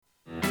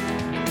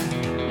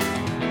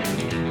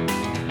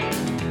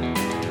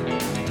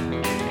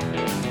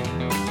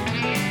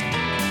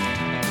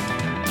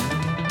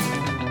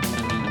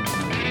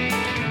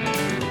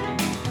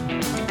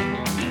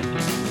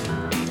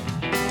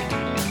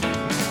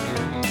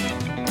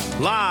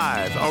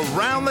Live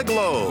around the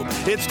globe,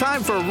 it's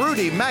time for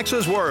Rudy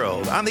Maxa's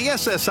World on the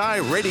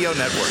SSI Radio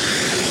Network.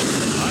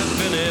 I've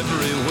been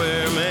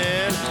everywhere,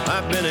 man.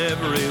 I've been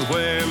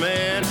everywhere,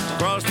 man.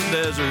 Across the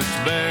deserts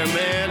bare,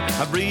 man.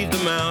 I breathe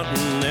the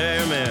mountain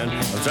air, man.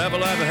 Of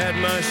travel I've had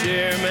my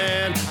share,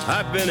 man.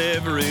 I've been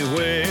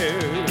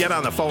everywhere. Get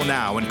on the phone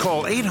now and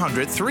call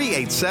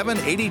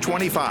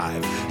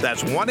 800-387-8025.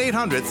 That's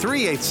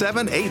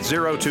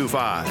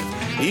 1-800-387-8025.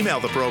 Email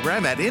the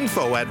program at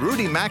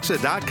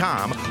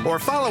info@rudymaxa.com or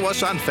follow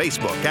us on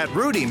Facebook at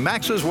Rudy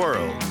Maxa's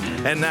World.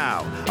 And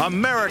now,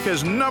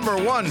 America's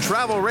 #1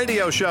 travel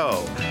radio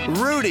show,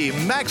 Rudy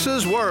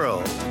Maxa's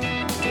World.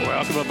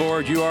 Welcome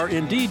aboard. You are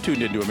indeed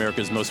tuned into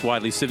America's most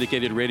widely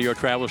syndicated radio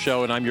travel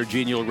show, and I'm your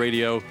genial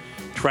radio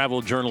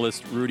travel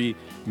journalist, Rudy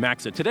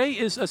Maxa. Today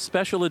is a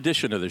special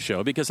edition of the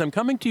show because I'm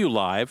coming to you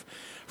live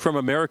from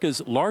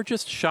America's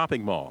largest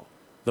shopping mall,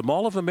 the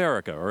Mall of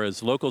America, or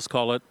as locals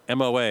call it,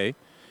 MOA,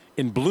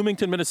 in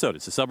Bloomington, Minnesota.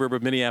 It's a suburb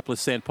of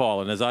Minneapolis-St.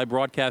 Paul, and as I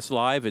broadcast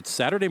live, it's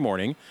Saturday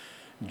morning,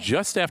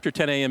 just after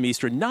 10 a.m.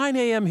 Eastern, 9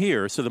 a.m.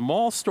 here, so the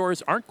mall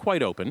stores aren't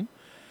quite open,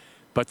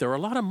 but there are a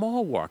lot of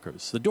mall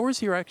walkers. The doors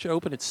here actually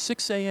open at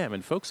 6 a.m.,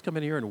 and folks come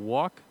in here and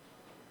walk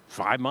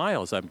 5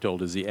 miles, I'm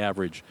told, is the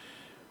average,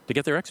 to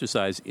get their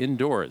exercise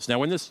indoors. Now,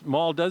 when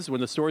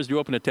the stores do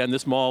open at 10,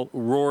 this mall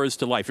roars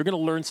to life. You're going to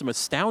learn some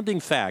astounding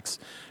facts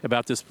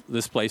about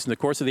this place in the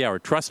course of the hour.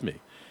 Trust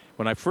me,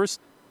 when I first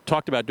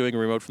talked about doing a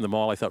remote from the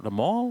mall, I thought, the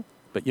mall?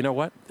 But you know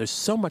what? There's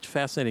so much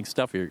fascinating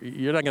stuff here.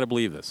 You're not going to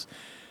believe this.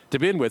 To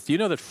begin with, do you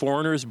know that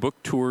foreigners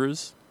book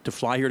tours to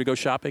fly here to go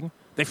shopping?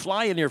 They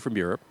fly in here from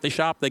Europe, they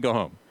shop, they go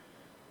home.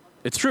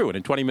 It's true, and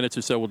in 20 minutes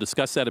or so, we'll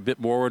discuss that a bit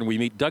more when we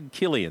meet Doug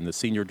Killian, the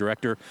Senior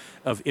Director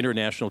of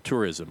International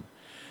Tourism.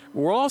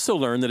 We'll also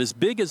learn that as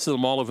big as the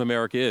Mall of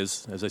America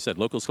is, as I said,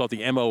 locals call it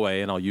the MOA,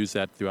 and I'll use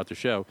that throughout the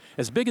show,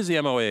 as big as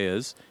the MOA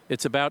is,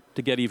 it's about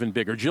to get even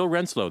bigger. Jill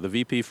Renslow, the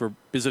VP for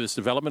Business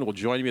Development, will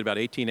join me at about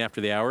 18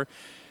 after the hour,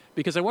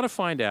 because I want to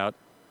find out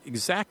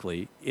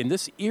exactly, in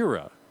this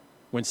era,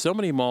 when so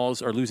many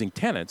malls are losing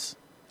tenants,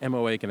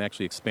 MOA can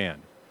actually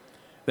expand.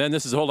 Then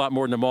this is a whole lot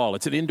more than a mall.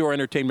 It's an indoor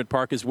entertainment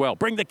park as well.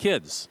 Bring the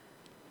kids.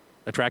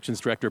 Attractions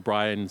Director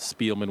Brian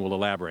Spielman will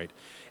elaborate.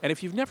 And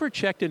if you've never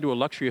checked into a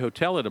luxury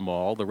hotel at a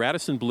mall, the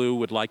Radisson Blu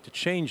would like to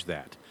change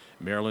that.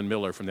 Marilyn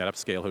Miller from that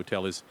upscale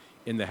hotel is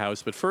in the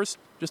house. But first,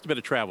 just a bit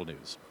of travel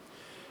news.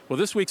 Well,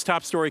 this week's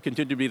top story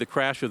continued to be the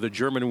crash of the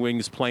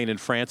Germanwings plane in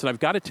France. And I've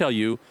got to tell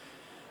you,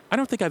 I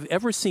don't think I've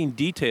ever seen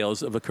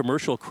details of a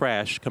commercial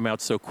crash come out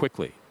so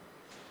quickly.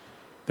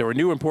 There were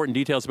new important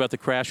details about the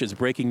crash as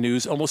breaking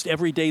news almost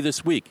every day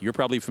this week. You're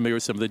probably familiar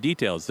with some of the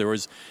details. There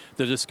was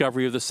the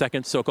discovery of the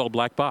second so-called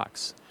black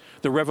box.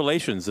 The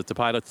revelations that the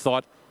pilot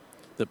thought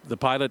the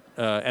pilot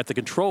at the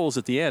controls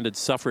at the end had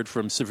suffered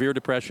from severe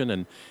depression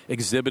and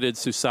exhibited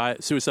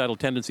suicidal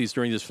tendencies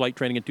during his flight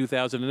training in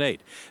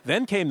 2008.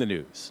 Then came the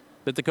news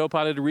that the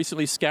co-pilot had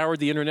recently scoured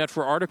the internet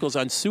for articles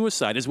on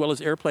suicide as well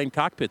as airplane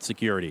cockpit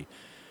security.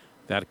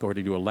 That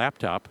according to a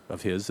laptop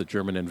of his that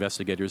German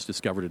investigators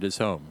discovered at his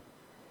home.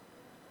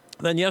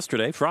 Then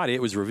yesterday, Friday,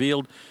 it was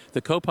revealed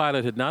the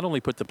co-pilot had not only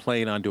put the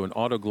plane onto an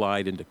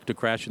auto-glide to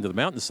crash into the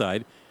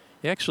mountainside,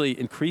 he actually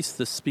increased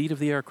the speed of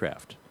the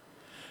aircraft.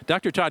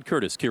 Dr. Todd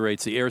Curtis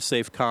curates the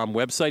AirSafeCom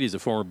website. He's a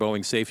former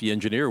Boeing safety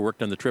engineer who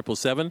worked on the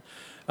 777.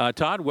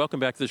 Todd,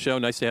 welcome back to the show.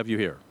 Nice to have you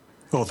here.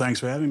 Well,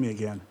 thanks for having me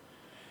again.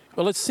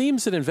 Well, it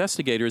seems that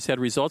investigators had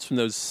results from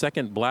those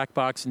second black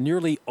box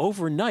nearly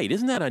overnight.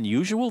 Isn't that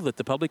unusual that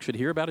the public should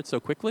hear about it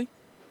so quickly?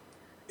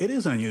 It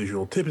is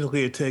unusual.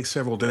 Typically, it takes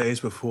several days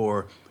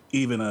before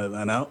even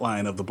an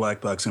outline of the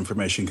black box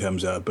information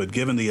comes out. But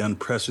given the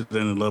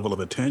unprecedented level of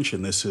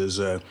attention this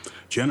has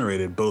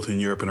generated both in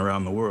Europe and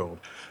around the world,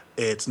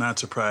 it's not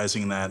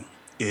surprising that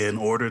in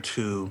order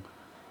to,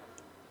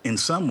 in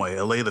some way,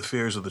 allay the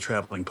fears of the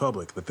traveling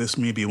public, that this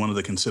may be one of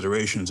the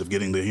considerations of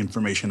getting the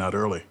information out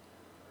early.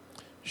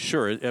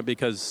 Sure,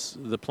 because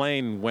the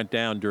plane went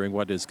down during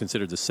what is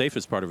considered the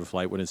safest part of a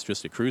flight when it's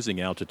just at cruising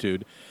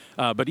altitude.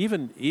 But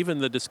even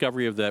the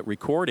discovery of that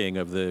recording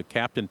of the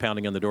captain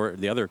pounding on the door,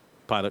 the other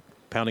pilot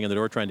pounding on the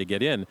door trying to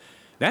get in,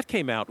 that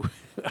came out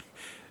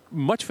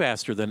much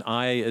faster than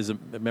I, as a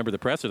member of the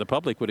press or the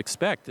public, would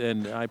expect.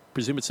 And I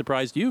presume it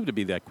surprised you to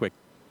be that quick,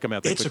 come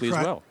out that quickly as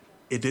well.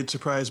 It did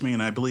surprise me,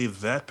 and I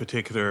believe that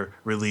particular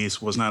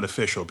release was not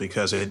official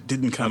because it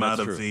didn't come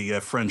out of the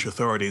French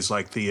authorities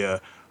like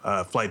the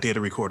flight data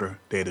recorder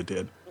data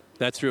did.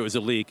 That's true. It was a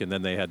leak, and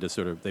then they had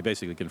to they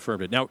basically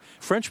confirmed it. Now,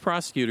 French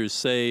prosecutors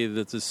say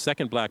that the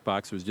second black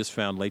box was just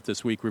found late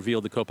this week,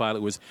 revealed the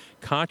co-pilot was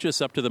conscious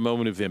up to the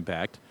moment of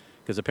impact,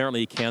 because apparently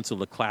he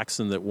canceled a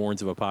klaxon that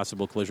warns of a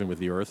possible collision with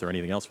the Earth, or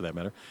anything else for that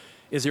matter.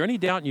 Is there any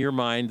doubt in your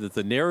mind that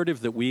the narrative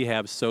that we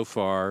have so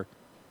far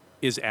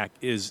is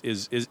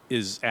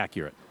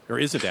accurate, or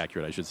isn't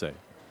accurate, I should say?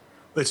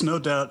 It's no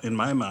doubt in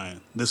my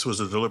mind this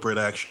was a deliberate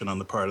action on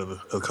the part of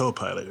the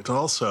co-pilot.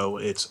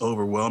 It's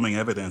overwhelming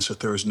evidence that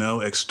there is no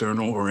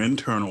external or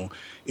internal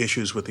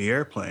issues with the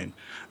airplane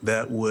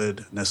that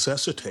would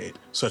necessitate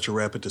such a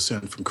rapid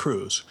descent from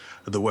cruise.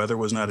 The weather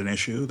was not an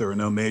issue. There were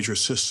no major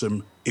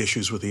system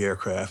issues with the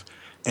aircraft.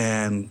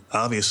 And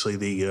obviously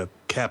the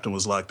captain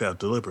was locked out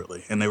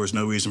deliberately. And there was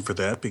no reason for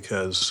that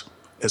because,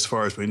 as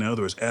far as we know,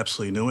 there was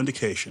absolutely no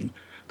indication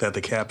that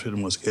the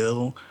captain was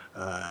ill,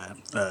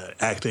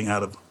 acting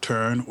out of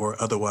turn, or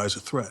otherwise a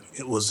threat.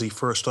 It was the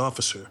first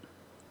officer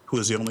who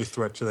was the only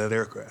threat to that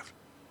aircraft.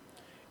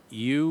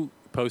 You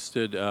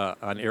posted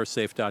on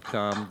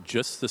airsafe.com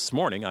just this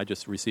morning, I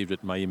just received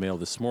it in my email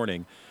this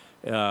morning,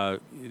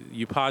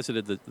 you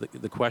posited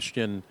the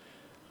question,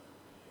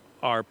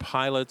 are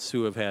pilots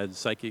who have had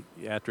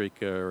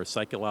psychiatric or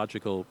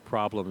psychological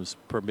problems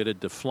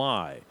permitted to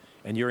fly?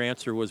 And your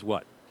answer was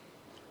what?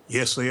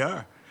 Yes, they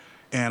are.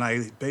 And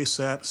I base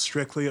that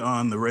strictly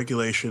on the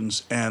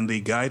regulations and the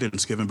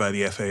guidance given by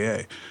the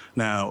FAA.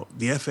 Now,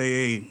 the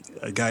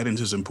FAA guidance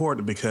is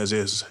important because,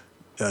 as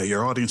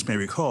your audience may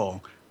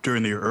recall,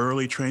 during the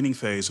early training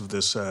phase of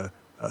this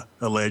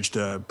alleged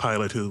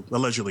pilot who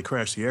allegedly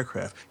crashed the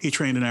aircraft, he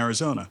trained in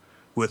Arizona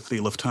with the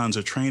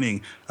Lufthansa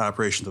training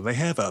operation that they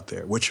have out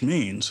there, which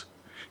means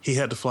he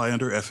had to fly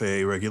under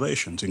FAA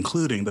regulations,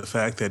 including the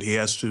fact that he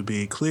has to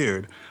be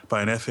cleared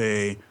by an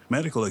FAA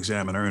medical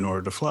examiner in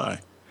order to fly.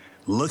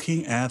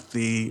 Looking at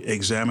the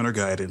examiner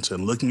guidance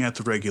and looking at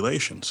the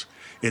regulations,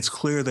 it's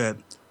clear that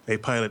a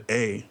pilot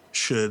A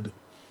should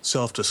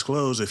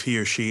self-disclose if he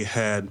or she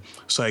had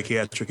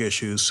psychiatric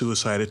issues,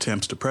 suicide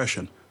attempts,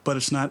 depression. But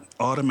it's not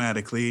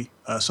automatically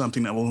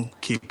something that will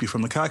keep you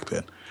from the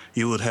cockpit.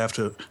 You would have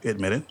to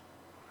admit it.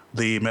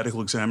 The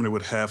medical examiner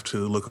would have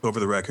to look over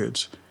the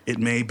records. It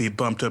may be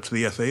bumped up to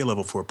the FAA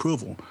level for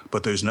approval,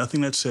 but there's nothing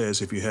that says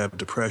if you have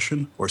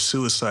depression or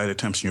suicide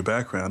attempts in your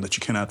background that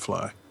you cannot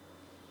fly.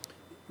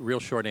 Real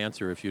short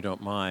answer, if you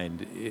don't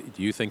mind.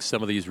 Do you think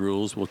some of these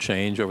rules will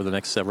change over the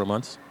next several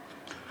months?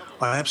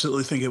 I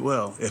absolutely think it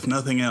will. If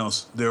nothing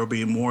else, there will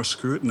be more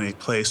scrutiny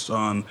placed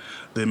on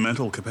the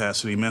mental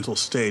capacity, mental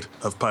state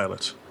of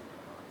pilots.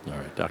 All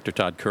right. Dr.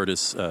 Todd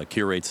Curtis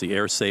curates the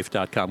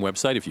airsafe.com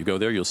website. If you go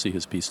there, you'll see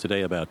his piece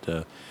today about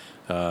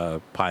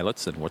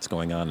pilots and what's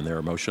going on in their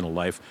emotional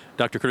life.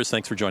 Dr. Curtis,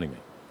 thanks for joining me.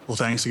 Well,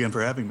 thanks again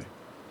for having me.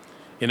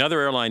 In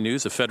other airline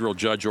news, a federal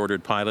judge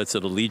ordered pilots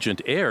at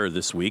Allegiant Air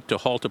this week to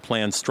halt a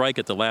planned strike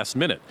at the last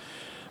minute.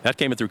 That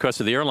came at the request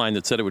of the airline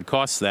that said it would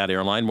cost that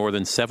airline more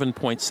than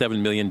 $7.7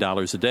 million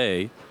a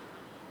day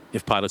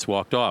if pilots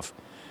walked off.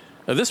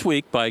 This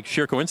week, by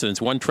sheer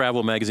coincidence, One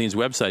Travel magazine's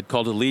website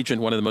called Allegiant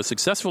one of the most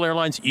successful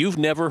airlines you've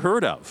never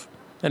heard of.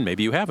 And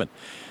maybe you haven't.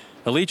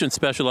 Allegiant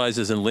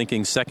specializes in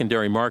linking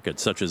secondary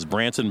markets such as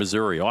Branson,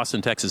 Missouri,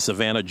 Austin, Texas,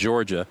 Savannah,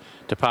 Georgia,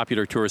 to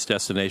popular tourist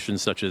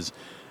destinations such as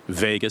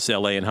Vegas,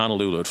 L.A., and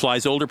Honolulu. It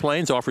flies older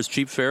planes, offers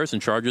cheap fares,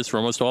 and charges for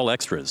almost all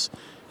extras.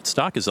 Its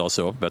stock is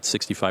also up about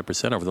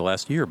 65% over the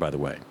last year, by the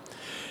way.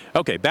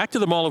 Okay, back to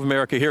the Mall of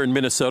America here in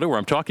Minnesota, where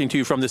I'm talking to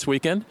you from this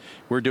weekend.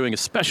 We're doing a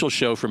special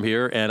show from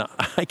here, and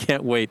I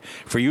can't wait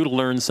for you to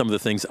learn some of the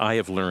things I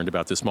have learned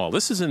about this mall.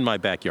 This is in my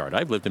backyard.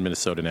 I've lived in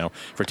Minnesota now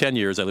for 10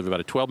 years. I live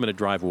about a 12-minute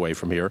drive away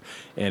from here.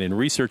 And in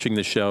researching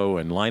the show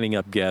and lining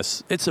up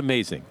guests, it's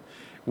amazing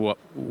what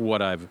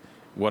I've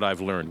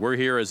learned. We're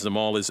here as the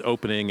mall is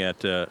opening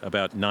at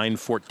about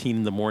 9:14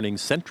 in the morning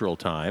Central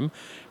Time.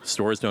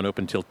 Stores don't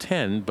open till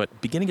 10, but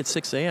beginning at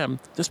 6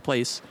 a.m., this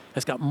place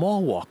has got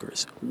mall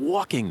walkers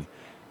walking,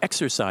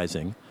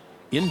 exercising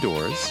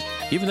indoors,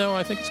 even though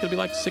I think it's going to be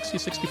like 60,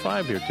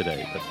 65 here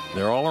today, but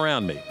they're all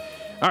around me.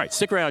 All right,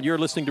 stick around. You're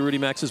listening to Rudy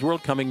Max's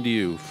World, coming to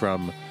you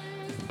from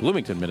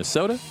Bloomington,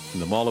 Minnesota, from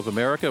the Mall of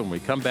America. When we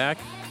come back,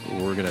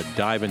 we're going to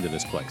dive into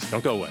this place.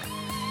 Don't go away.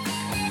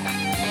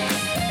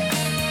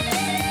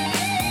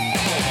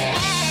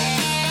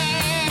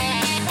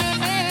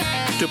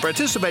 To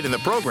participate in the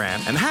program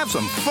and have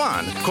some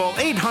fun, call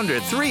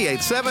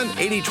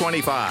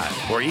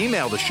 800-387-8025 or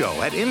email the show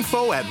at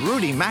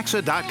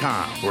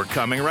info@rudymaxa.com. We're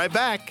coming right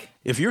back.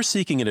 If you're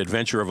seeking an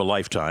adventure of a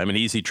lifetime, an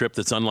easy trip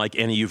that's unlike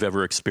any you've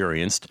ever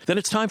experienced, then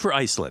it's time for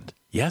Iceland.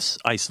 Yes,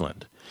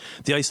 Iceland.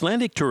 The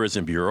Icelandic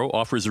Tourism Bureau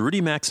offers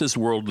Rudy Max's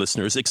World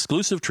listeners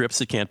exclusive trips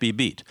that can't be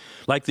beat,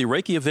 like the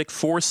Reykjavik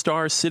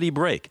 4-star City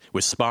Break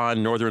with Spa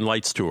and Northern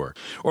Lights tour,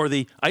 or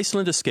the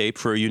Iceland Escape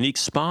for a unique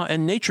spa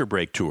and nature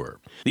break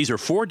tour. These are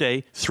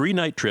 4-day,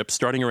 3-night trips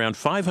starting around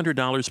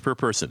 $500 per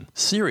person.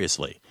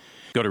 Seriously.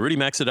 Go to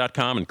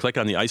rudymaxa.com and click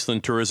on the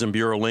Iceland Tourism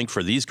Bureau link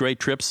for these great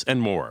trips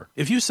and more.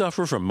 If you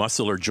suffer from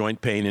muscle or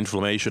joint pain,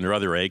 inflammation, or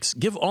other aches,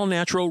 give All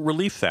Natural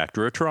Relief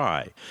Factor a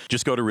try.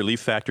 Just go to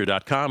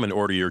relieffactor.com and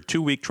order your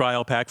 2-week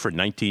trial pack for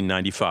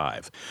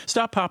 $19.95.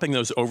 Stop popping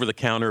those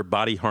over-the-counter,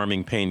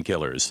 body-harming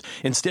painkillers.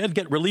 Instead,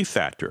 get Relief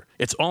Factor.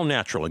 It's all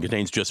natural and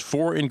contains just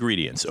 4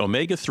 ingredients: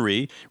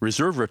 omega-3,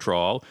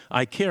 resveratrol,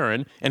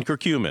 icariin, and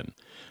curcumin.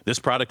 This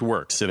product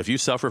works, and if you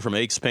suffer from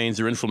aches, pains,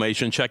 or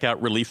inflammation, check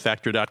out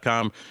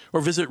relieffactor.com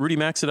or visit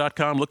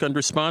rudymaxa.com, look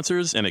under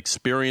sponsors, and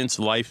experience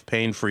life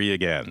pain-free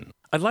again.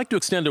 I'd like to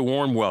extend a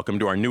warm welcome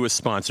to our newest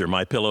sponsor,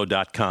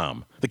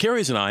 MyPillow.com. The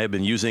Carries and I have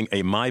been using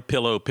a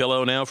MyPillow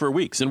pillow now for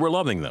weeks, and we're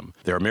loving them.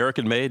 They're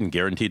American-made and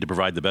guaranteed to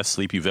provide the best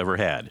sleep you've ever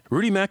had.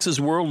 Rudy Max's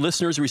World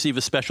listeners receive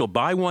a special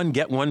buy one,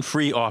 get one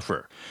free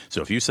offer.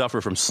 So if you suffer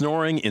from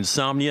snoring,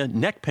 insomnia,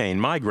 neck pain,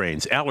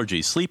 migraines,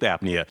 allergies, sleep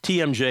apnea,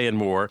 TMJ, and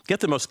more,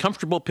 get the most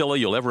comfortable pillow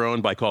you'll ever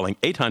own by calling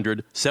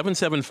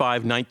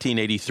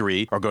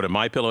 800-775-1983 or go to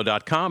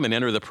MyPillow.com and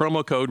enter the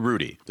promo code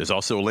Rudy. There's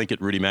also a link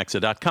at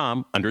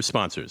RudyMaxa.com under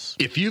sponsors.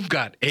 If you've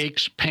got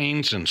aches,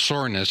 pains, and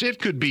soreness, it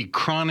could be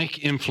chronic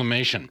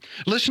inflammation.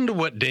 Listen to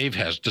what Dave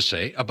has to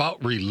say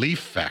about Relief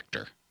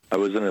Factor. I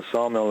was in a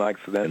sawmill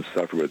accident and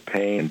suffered with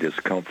pain and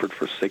discomfort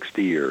for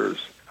 60 years.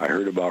 I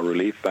heard about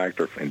Relief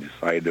Factor and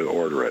decided to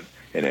order it.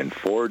 And in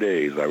 4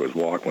 days, I was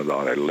walking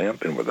without a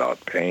limp and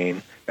without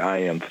pain. I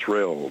am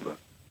thrilled.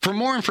 For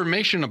more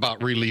information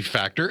about Relief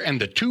Factor and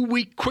the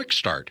 2-week quick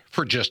start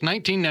for just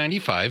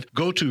 $19.95,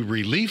 go to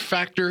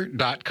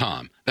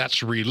ReliefFactor.com. That's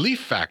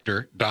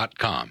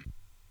ReliefFactor.com.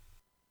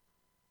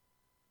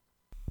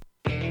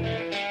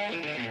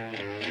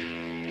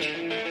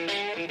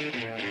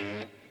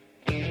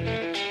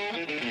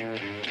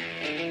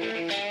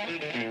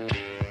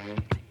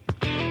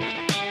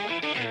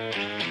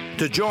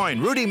 To join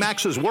Rudy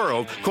Max's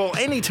World, call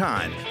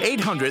anytime,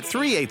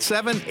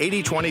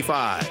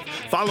 800-387-8025.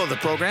 Follow the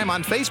program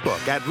on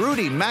Facebook at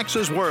Rudy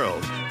Max's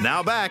World.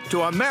 Now back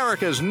to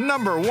America's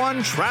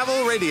 #1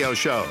 travel radio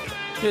show.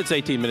 It's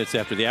 18 minutes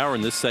after the hour,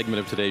 and this segment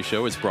of today's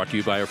show is brought to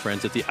you by our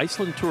friends at the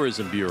Iceland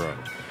Tourism Bureau.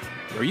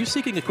 Are you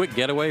seeking a quick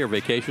getaway or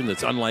vacation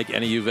that's unlike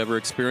any you've ever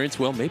experienced?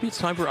 Well, maybe it's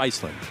time for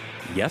Iceland.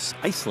 Yes,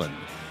 Iceland.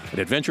 An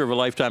adventure of a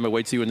lifetime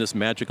awaits you in this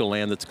magical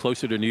land that's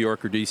closer to New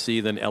York or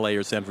D.C. than L.A.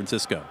 or San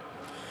Francisco.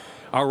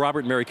 Our Robert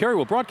and Mary Carey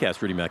will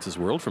broadcast Rudy Max's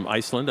World from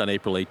Iceland on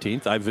April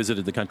 18th. I've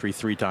visited the country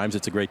 3 times.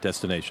 It's a great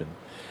destination.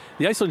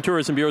 The Iceland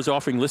Tourism Bureau is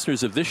offering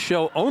listeners of this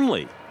show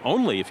only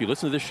if you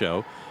listen to this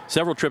show,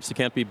 several trips that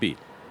can't be beat,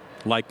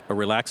 like a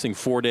relaxing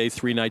 4-day,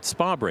 3-night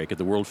spa break at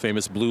the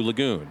world-famous Blue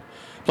Lagoon,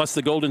 plus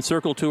the Golden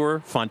Circle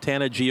Tour,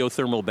 Fontana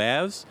geothermal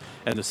baths,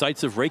 and the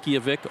sights of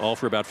Reykjavik, all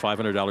for about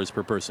 $500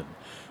 per person.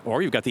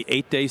 Or you've got the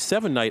 8-day,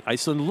 7-night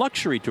Iceland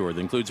luxury tour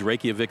that includes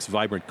Reykjavik's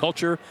vibrant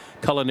culture,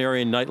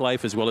 culinary and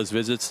nightlife, as well as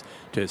visits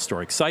to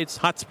historic sites,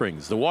 hot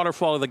springs, the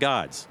waterfall of the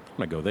gods. I'm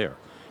going to go there.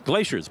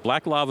 Glaciers,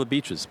 black lava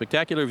beaches,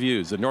 spectacular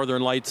views, the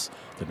Northern Lights,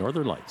 and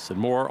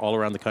more all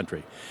around the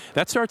country.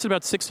 That starts at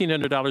about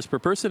 $1,600 per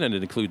person, and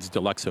it includes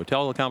deluxe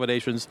hotel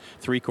accommodations,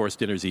 3-course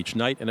dinners each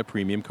night, and a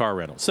premium car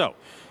rental. So,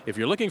 if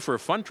you're looking for a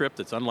fun trip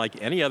that's unlike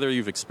any other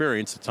you've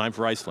experienced, it's time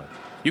for Iceland.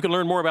 You can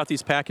learn more about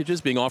these packages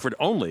being offered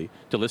only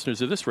to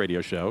listeners of this radio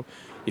show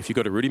if you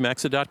go to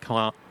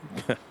RudyMaxa.com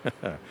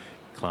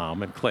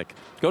and click.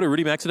 Go to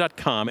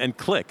RudyMaxa.com and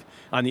click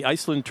on the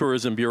Iceland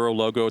Tourism Bureau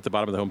logo at the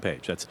bottom of the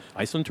homepage. That's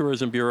Iceland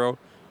Tourism Bureau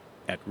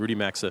at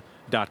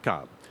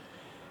RudyMaxa.com.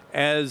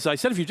 As I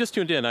said, if you just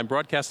tuned in, I'm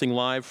broadcasting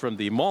live from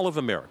the Mall of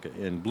America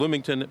in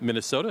Bloomington,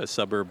 Minnesota, a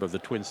suburb of the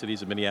Twin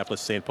Cities of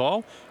Minneapolis-St.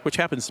 Paul, which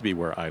happens to be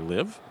where I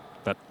live,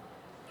 but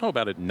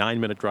about a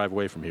 9-minute drive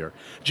away from here.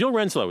 Jill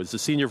Renslow is the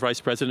Senior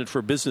Vice President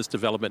for Business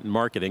Development and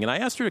Marketing, and I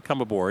asked her to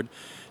come aboard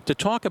to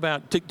talk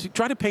about, to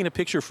try to paint a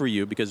picture for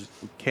you, because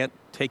we can't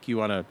take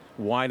you on a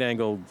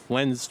wide-angle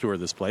lens tour of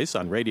this place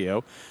on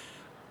radio,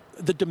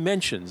 the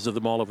dimensions of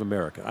the Mall of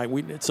America.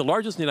 It's the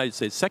largest in the United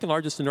States, second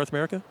largest in North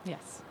America?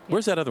 Yes.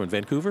 Where's that other one,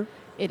 Vancouver?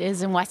 It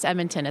is in West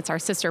Edmonton. It's our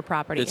sister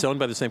property. It's owned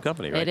by the same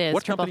company, right? It is.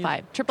 What Triple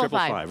company? Five. Triple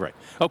Five, right.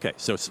 Okay,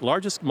 so it's the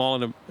largest mall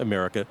in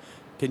America.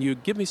 Can you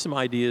give me some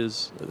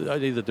ideas,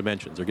 the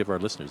dimensions, or give our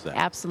listeners that?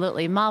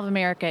 Absolutely. Mall of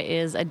America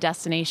is a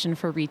destination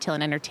for retail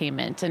and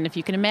entertainment. And if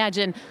you can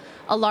imagine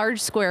a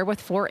large square with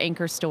 4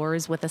 anchor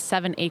stores with a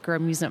 7-acre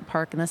amusement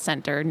park in the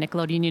center,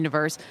 Nickelodeon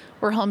Universe,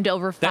 we're home to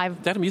over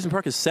 5... That amusement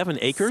park is 7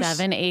 acres?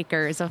 7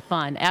 acres of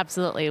fun,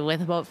 absolutely,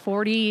 with about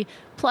 40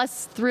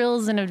 plus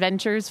thrills and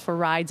adventures for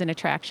rides and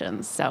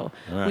attractions. So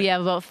we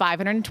have about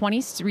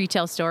 520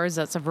 retail stores.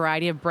 That's a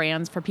variety of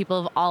brands for people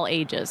of all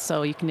ages.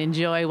 So you can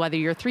enjoy whether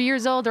you're 3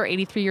 years old or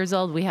 83 years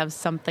old. We have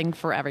something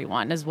for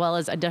everyone, as well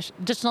as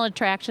additional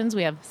attractions.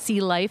 We have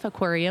Sea Life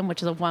Aquarium,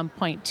 which is a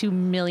 1.2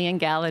 million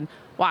gallon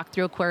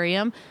walk-through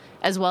aquarium,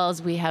 as well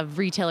as we have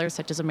retailers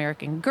such as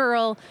American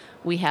Girl.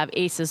 We have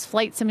Aces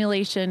Flight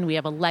Simulation. We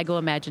have a Lego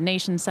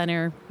Imagination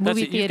Center,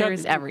 movie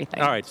theaters,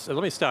 everything. All right, so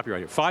let me stop you right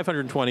here.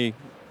 520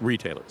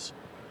 retailers.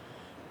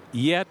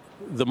 Yet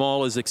the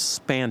mall is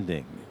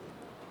expanding.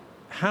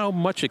 How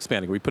much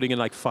expanding? Are we putting in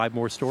like 5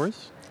 more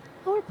stores?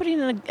 Well, we're putting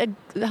in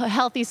a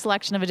healthy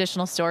selection of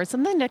additional stores,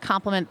 something to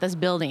complement this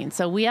building.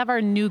 So we have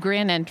our new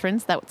grand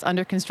entrance that's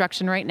under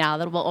construction right now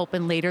that will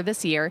open later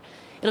this year.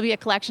 It'll be a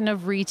collection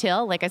of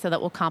retail, like I said, that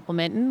will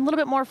complement, and a little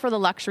bit more for the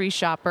luxury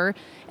shopper,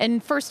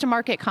 and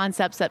first-to-market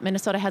concepts that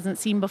Minnesota hasn't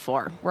seen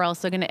before. We're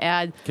also going to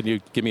add... Can you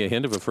give me a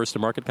hint of a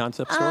first-to-market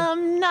concept store?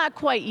 Not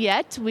quite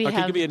yet. Can you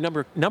give me a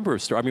number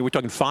of stores? I mean, we're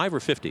talking 5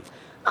 or 50?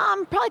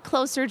 Probably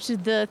closer to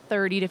the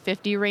 30 to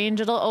 50 range.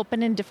 It'll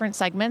open in different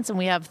segments, and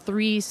we have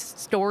 3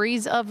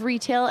 stories of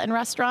retail and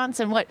restaurants.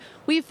 And what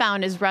we've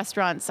found is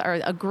restaurants are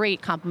a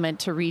great complement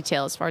to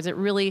retail as far as it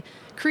really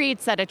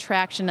creates that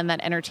attraction and that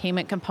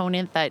entertainment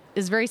component that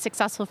is very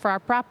successful for our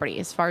property,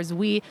 as far as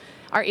we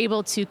are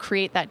able to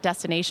create that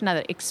destination,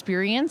 that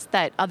experience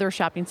that other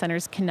shopping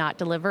centers cannot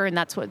deliver. And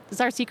that's what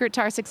is our secret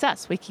to our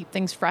success. We keep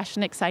things fresh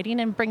and exciting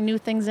and bring new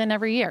things in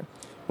every year.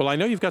 Well, I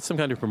know you've got some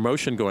kind of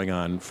promotion going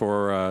on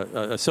for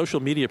a social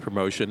media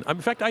promotion.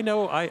 In fact, I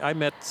know I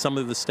met some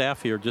of the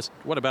staff here just,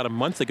 about a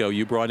month ago.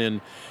 You brought in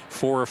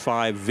 4 or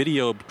 5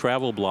 video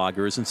travel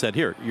bloggers and said,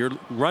 here, you're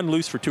run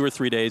loose for 2 or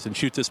 3 days and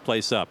shoot this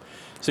place up.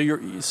 So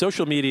your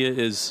social media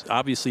is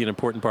obviously an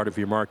important part of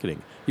your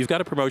marketing. You've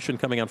got a promotion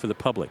coming out for the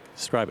public.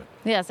 Describe it.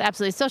 Yes,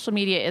 absolutely. Social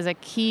media is a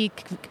key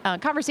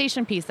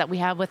conversation piece that we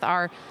have with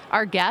our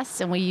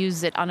guests, and we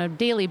use it on a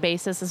daily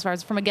basis as far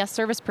as from a guest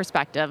service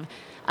perspective.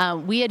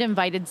 We had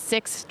invited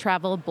 6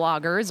 travel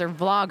bloggers or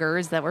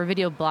vloggers that were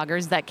video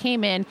bloggers that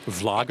came in.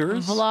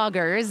 Vloggers?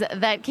 Vloggers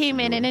that came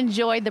in and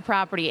enjoyed the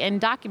property and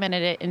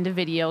documented it into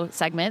video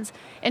segments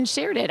and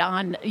shared it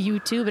on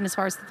YouTube and as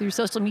far as through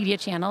social media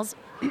channels.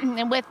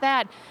 And with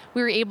that,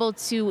 we were able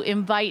to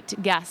invite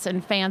guests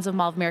and fans of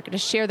Mall of America to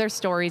share their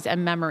stories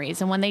and memories.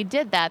 And when they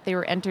did that, they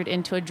were entered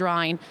into a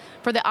drawing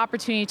for the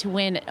opportunity to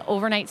win an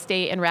overnight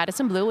stay in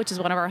Radisson Blu, which is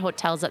one of our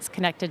hotels that's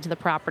connected to the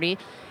property.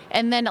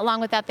 And then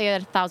along with that, they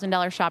had a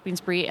 $1,000 shopping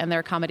spree and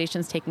their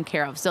accommodations taken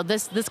care of. So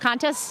this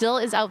contest still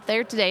is out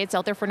there today. It's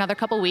out there for another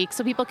couple weeks.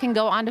 So people can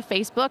go onto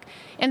Facebook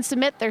and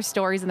submit their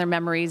stories and their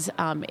memories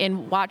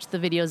and watch the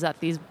videos that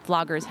these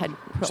vloggers had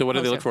posted. So what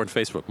do they look for on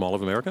Facebook? Mall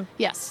of America?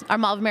 Yes, our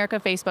Mall of America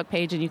Facebook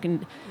page, and you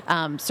can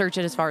search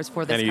it as far as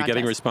for this contest. And are you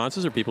getting responses?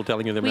 responses or people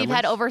telling you their memories? We've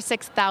had over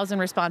 6,000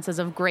 responses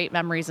of great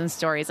memories and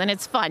stories. And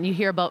it's fun. You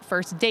hear about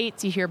first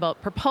dates. You hear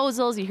about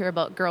proposals. You hear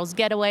about girls'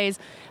 getaways.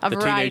 The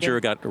teenager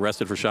got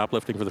arrested for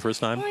shoplifting for the first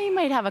time? Well, you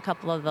might have a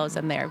couple of those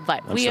in there,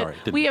 but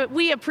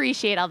we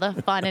appreciate all the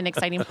fun and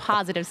exciting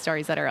positive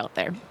stories that are out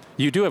there.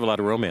 You do have a lot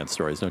of romance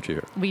stories, don't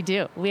you? We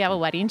do. We have a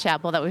wedding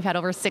chapel that we've had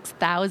over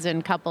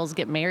 6,000 couples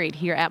get married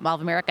here at Mall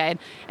of America.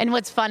 And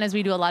what's fun is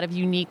we do a lot of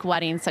unique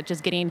weddings, such as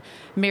getting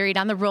married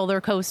on the roller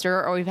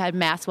coaster, or we've had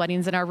mass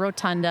weddings in our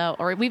rotunda,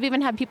 or we've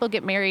even had people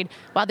get married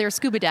while they're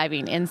scuba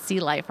diving in Sea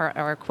Life,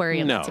 our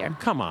aquarium that's here.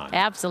 Come on.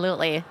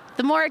 Absolutely.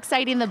 The more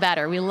exciting, the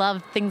better. We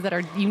love things that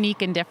are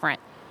unique and different.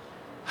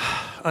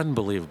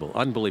 Unbelievable.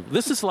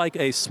 This is like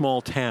a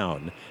small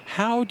town.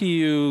 How do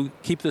you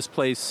keep this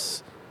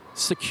place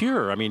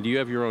secure? I mean, do you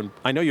have your own,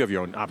 I know you have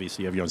your own,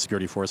 obviously you have your own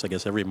security force, I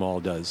guess every mall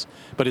does,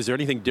 but is there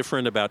anything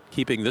different about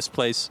keeping this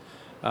place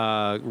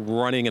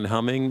running and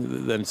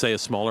humming than, say, a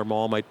smaller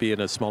mall might be in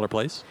a smaller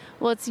place?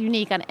 Well, it's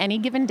unique. On any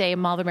given day,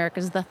 Mall of America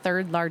is the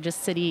 3rd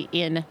largest city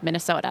in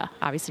Minnesota,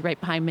 obviously right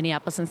behind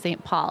Minneapolis and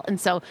St. Paul. And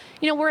so,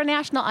 we're a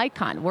national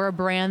icon. We're a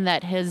brand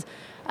that is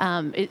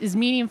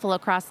meaningful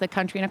across the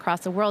country and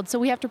across the world, so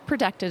we have to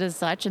protect it as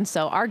such. And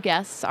so our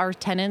guests, our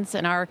tenants,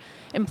 and our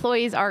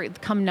employees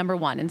come number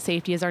one, and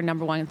safety is our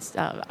number one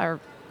our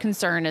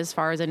concern as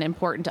far as and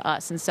important to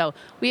us. And so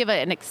we have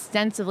an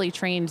extensively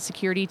trained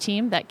security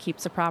team that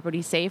keeps the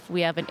property safe.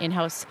 We have an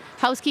in-house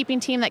housekeeping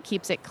team that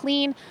keeps it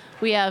clean.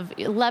 We have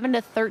 11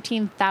 to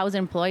 13,000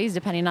 employees,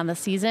 depending on the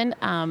season,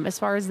 as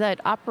far as that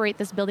operate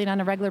this building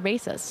on a regular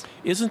basis.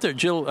 Isn't there,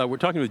 Jill, we're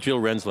talking with Jill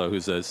Renslow,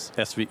 who's a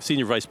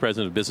Senior Vice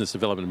President of Business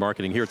Development and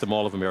Marketing here at the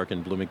Mall of America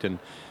in Bloomington,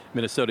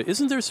 Minnesota.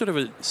 Isn't there sort of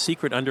a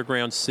secret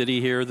underground city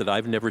here that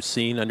I've never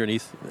seen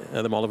underneath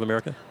the Mall of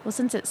America? Well,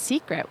 since it's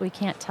secret, we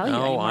can't tell you.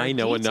 Oh, I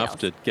know details. Enough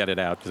to get it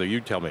out, so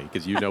you tell me,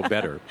 because you know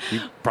better.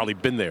 You've probably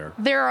been there.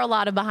 There are a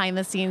lot of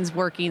behind-the-scenes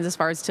workings as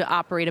far as to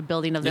operate a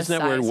building of this size.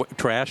 Isn't that where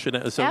trash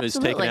is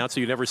taken out, so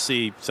you never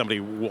see somebody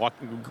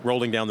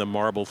rolling down the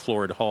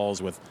marble-floored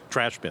halls with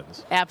trash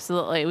bins?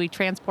 Absolutely. We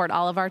transport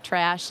all of our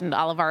trash and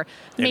all of our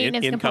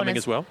maintenance incoming components.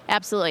 As well?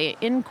 Absolutely.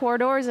 In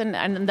corridors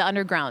and the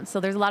underground. So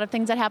there's a lot of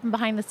things that happen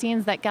behind the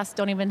scenes that guests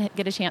don't even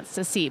get a chance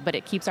to see, but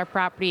it keeps our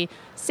property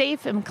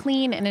safe and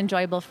clean and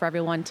enjoyable for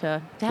everyone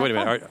to have. Wait a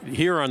minute.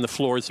 Here on the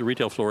floors, the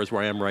retail floors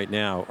where I am right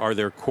now, are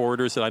there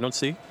corridors that I don't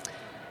see?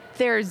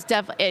 There's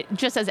definitely,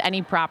 just as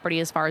any property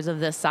as far as of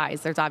this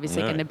size, there's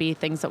obviously going to be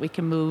things that we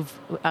can move,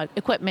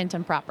 equipment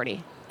and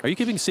property. Are you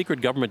keeping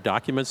secret government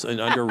documents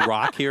under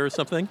rock here or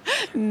something?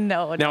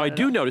 No. Now, I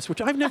do notice,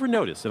 which I've never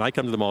noticed, and I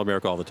come to the Mall of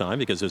America all the time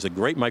because there's a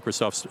great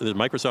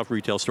Microsoft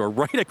retail store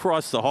right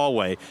across the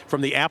hallway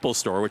from the Apple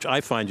store, which I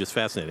find just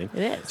fascinating.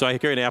 It is. So I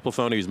carry an Apple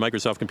phone, I use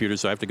Microsoft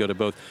computers, so I have to go to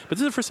both. But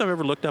this is the first time I've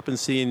ever looked up and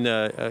seen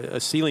a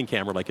ceiling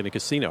camera like in a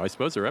casino. I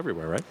suppose they're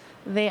everywhere, right?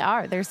 They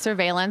are. There's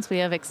surveillance. We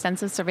have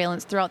extensive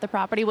surveillance throughout the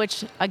property,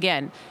 which,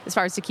 again, as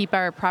far as to keep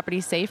our property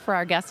safe for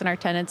our guests and our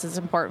tenants, is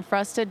important for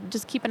us to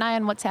just keep an eye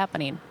on what's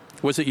happening.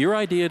 Was it your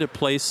idea to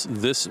place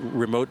this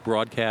remote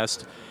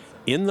broadcast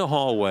in the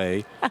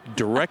hallway,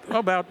 direct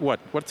about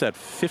what's that,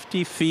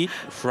 50 feet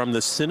from the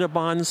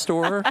Cinnabon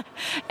store?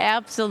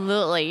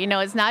 Absolutely. You know,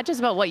 it's not just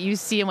about what you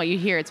see and what you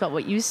hear. It's about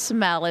what you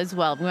smell as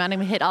well. We want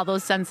to hit all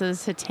those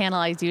senses to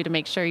tantalize you to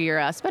make sure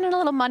you're spending a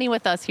little money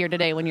with us here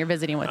today when you're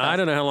visiting with us. I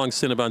don't know how long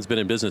Cinnabon's been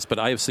in business, but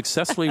I have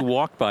successfully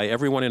walked by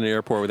everyone in the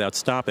airport without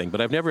stopping, but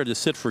I've never had to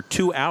sit for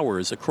 2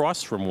 hours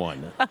across from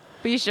one.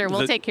 Be sure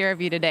we'll take care of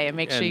you today and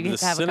make sure you have a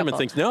couple. The cinnamon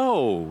thinks,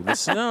 no,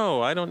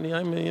 I don't know.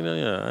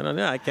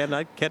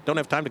 I don't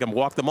have time to come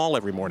walk the mall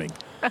every morning.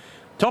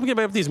 Talk to me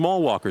about these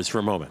mall walkers for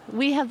a moment.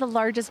 We have the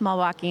largest mall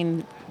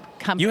walking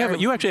company.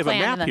 You actually have a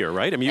map here,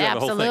 right? I mean, you have a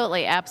whole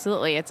thing.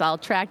 Absolutely. It's all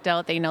tracked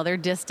out. They know their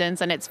distance,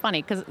 and it's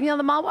funny because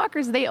the mall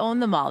walkers, they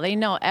own the mall. They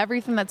know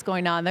everything that's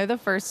going on. They're the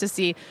first to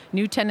see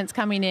new tenants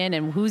coming in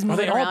and who's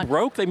moving around. Are they all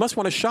broke? They must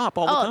want to shop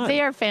all the time. Oh,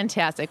 they are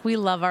fantastic. We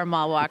love our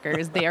mall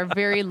walkers. They are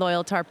very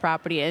loyal to our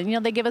property,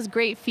 and they give us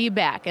great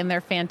feedback, and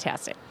they're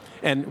fantastic.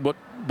 And but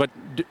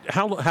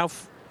how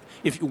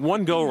if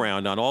one go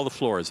around on all the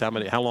floors, how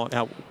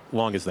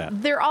long is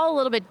that? They're all a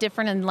little bit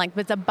different in length,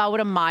 but it's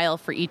about a mile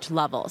for each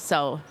level.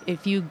 So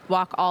if you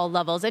walk all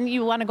levels, and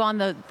you want to go on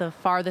the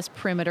farthest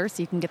perimeter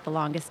so you can get the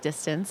longest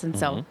distance, and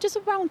so just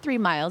around 3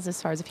 miles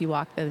as far as if you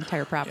walk the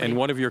entire property. And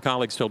one of your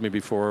colleagues told me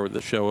before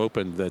the show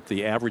opened that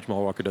the average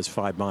mall walker does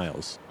 5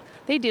 miles.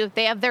 They do.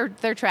 They have their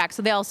tracks,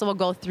 so they also will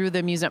go through the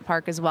amusement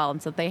park as well.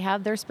 And so they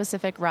have their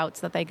specific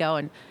routes that they go,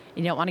 and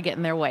you don't want to get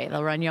in their way.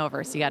 They'll run you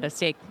over, so you got to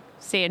stay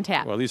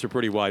intact. Well, these are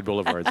pretty wide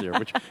boulevards here.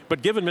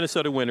 But given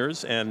Minnesota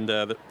winters and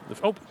I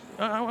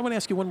want to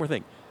ask you one more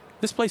thing.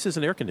 This place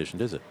isn't air conditioned,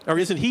 is it? Or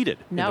isn't heated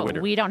in the winter?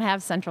 No, we don't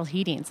have central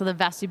heating. So the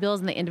vestibules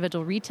and the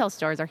individual retail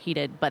stores are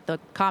heated, but the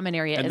common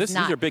area is not. And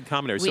these are big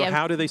common areas. So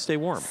how do they stay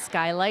warm?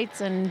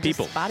 Skylights and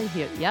people. Just body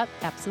heat. Yep,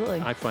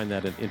 absolutely. I find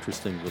that an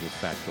interesting little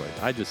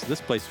factoid. This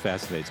place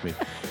fascinates me.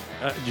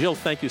 Jill,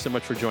 thank you so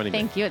much for joining me.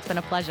 Thank you. It's been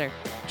a pleasure.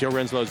 Joe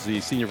Renslow is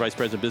the Senior Vice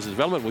President of Business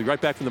Development. We'll be right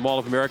back from the Mall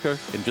of America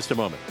in just a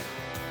moment.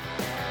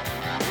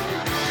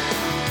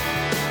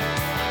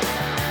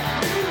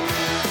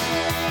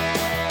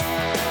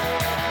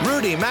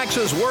 Rudy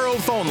Maxa's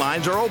World phone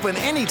lines are open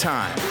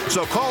anytime,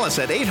 so call us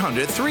at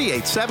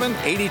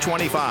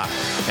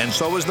 800-387-8025. And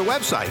so is the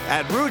website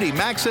at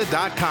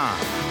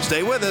rudymaxa.com.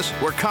 Stay with us.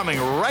 We're coming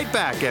right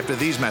back after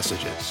these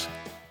messages.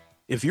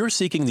 If you're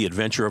seeking the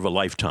adventure of a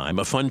lifetime,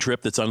 a fun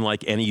trip that's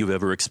unlike any you've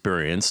ever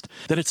experienced,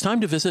 then it's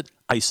time to visit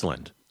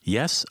Iceland.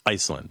 Yes,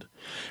 Iceland.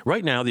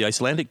 Right now, the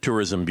Icelandic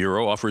Tourism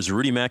Bureau offers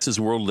Rudy Maxa's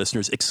World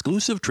listeners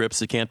exclusive trips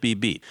that can't be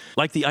beat,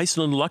 like the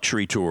Iceland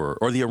Luxury Tour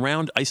or the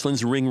Around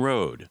Iceland's Ring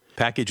Road.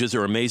 Packages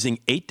are amazing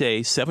 8-day,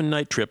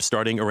 7-night trips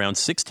starting around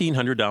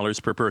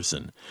 $1,600 per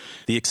person.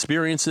 The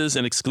experiences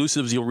and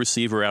exclusives you'll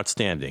receive are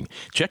outstanding.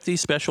 Check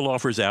these special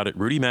offers out at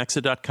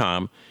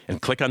rudymaxa.com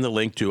and click on the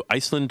link to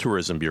Iceland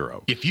Tourism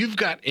Bureau. If you've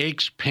got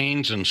aches,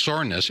 pains, and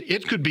soreness,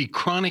 it could be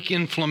chronic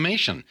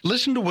inflammation.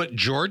 Listen to what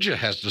Georgia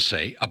has to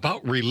say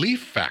about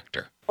Relief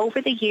Factor.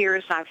 Over the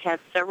years, I've had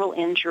several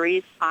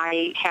injuries.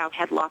 I have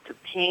had lots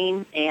of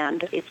pain,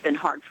 and it's been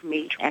hard for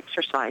me to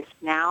exercise.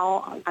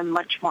 Now I'm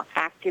much more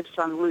active,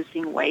 so I'm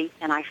losing weight,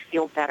 and I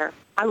feel better.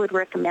 I would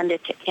recommend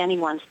it to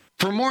anyone.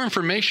 For more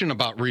information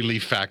about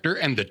Relief Factor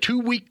and the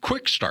 2-week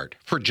quick start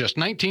for just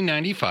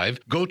 $19.95,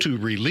 go to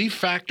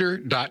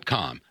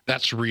ReliefFactor.com.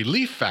 That's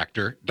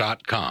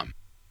ReliefFactor.com.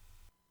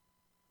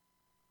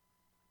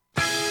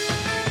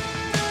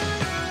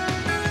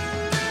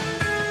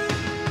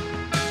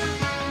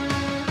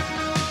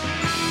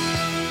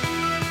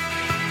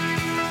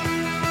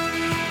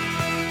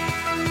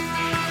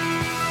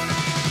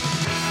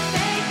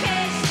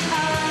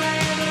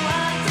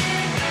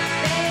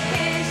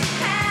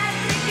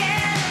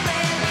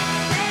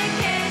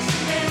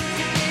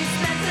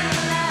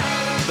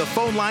 The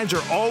phone lines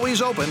are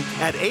always open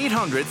at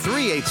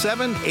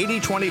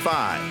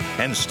 800-387-8025.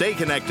 And stay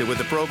connected with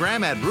the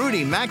program at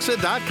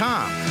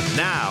rudymaxa.com.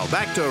 Now,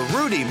 back to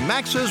Rudy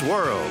Maxa's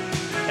World.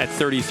 At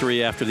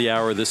 33 after the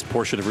hour, this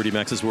portion of Rudy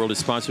Maxa's World is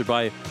sponsored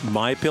by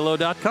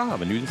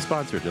MyPillow.com, a new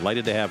sponsor.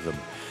 Delighted to have them.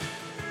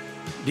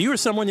 Do you or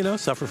someone you know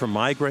suffer from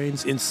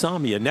migraines,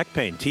 insomnia, neck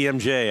pain,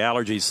 TMJ,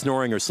 allergies,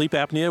 snoring, or sleep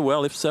apnea?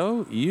 Well, if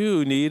so,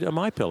 you need a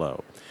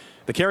MyPillow.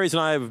 The Carries and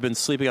I have been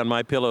sleeping on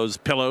MyPillow's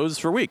pillows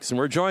for weeks, and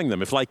we're enjoying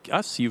them. If, like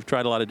us, you've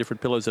tried a lot of different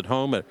pillows at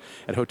home, at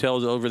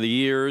hotels over the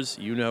years,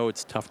 you know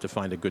it's tough to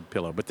find a good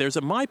pillow. But there's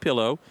a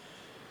MyPillow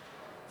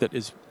that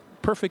is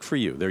perfect for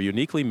you. They're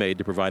uniquely made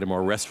to provide a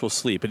more restful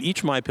sleep, and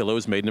each MyPillow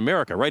is made in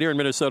America, right here in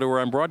Minnesota where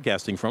I'm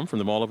broadcasting from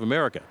the Mall of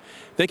America.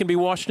 They can be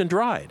washed and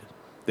dried.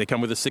 They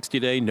come with a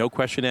 60-day, no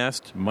question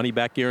asked,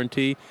 money-back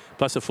guarantee,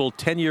 plus a full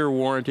 10-year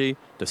warranty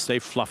to stay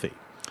fluffy.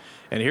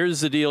 And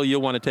here's the deal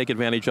you'll want to take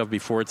advantage of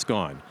before it's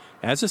gone.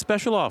 As a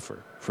special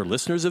offer for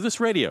listeners of this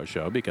radio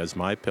show, because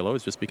MyPillow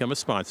has just become a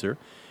sponsor,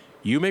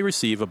 you may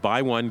receive a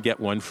buy one, get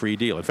one free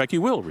deal. In fact,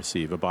 you will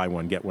receive a buy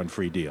one, get one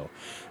free deal.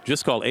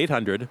 Just call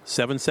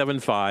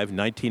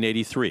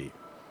 800-775-1983.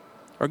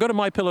 or go to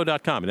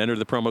MyPillow.com and enter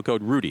the promo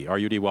code Rudy,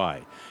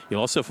 R-U-D-Y. You'll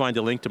also find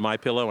a link to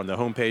MyPillow on the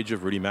homepage of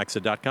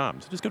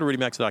RudyMaxa.com. So just go to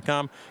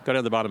RudyMaxa.com, go down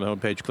to the bottom of the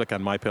homepage, click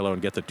on MyPillow,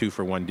 and get the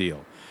 2-for-1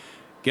 deal.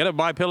 Get a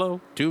MyPillow,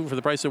 2 for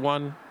the price of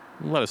 1,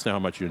 and let us know how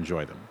much you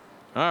enjoy them.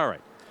 All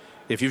right.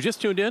 If you've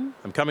just tuned in,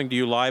 I'm coming to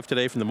you live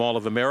today from the Mall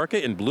of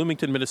America in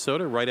Bloomington,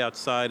 Minnesota, right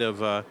outside of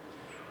the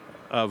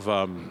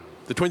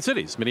Twin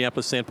Cities,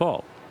 Minneapolis, St.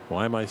 Paul.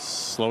 Why am I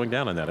slowing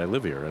down on that? I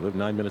live here. I live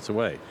 9 minutes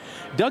away.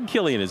 Doug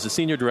Killian is the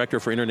Senior Director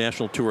for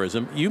International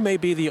Tourism. You may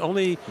be the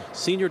only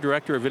Senior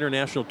Director of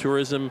International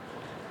Tourism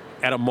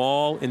at a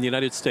mall in the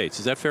United States.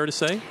 Is that fair to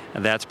say?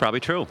 And that's probably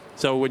true.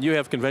 So when you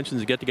have conventions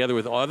and get together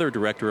with other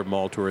Director of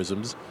Mall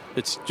Tourisms,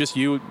 it's just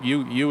you,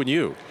 and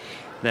you.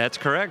 That's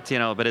correct,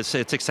 but it's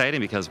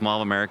exciting because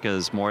Mall of America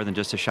is more than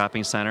just a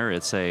shopping center.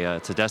 It's a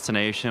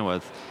destination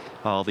with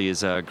all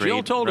these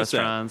great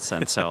restaurants,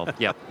 and so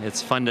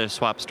it's fun to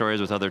swap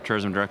stories with other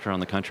tourism directors around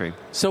the country.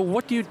 So,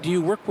 what do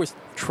you work with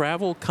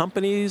travel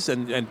companies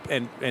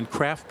and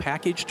craft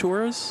package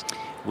tours?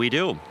 We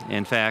do.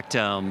 In fact,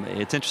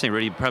 it's interesting,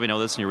 Rudy, you probably know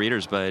this in your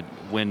readers, but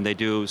when they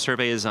do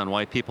surveys on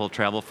why people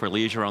travel for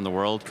leisure around the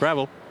world,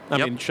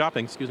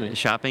 shopping, excuse me.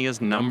 Shopping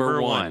is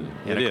number one.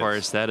 And of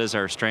course, that is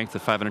our strength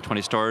of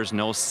 520 stores.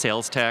 No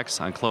sales tax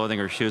on clothing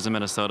or shoes in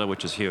Minnesota,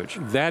 which is huge.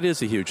 That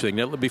is a huge thing.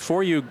 Now,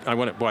 before you, I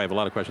have a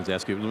lot of questions to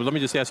ask you. Let me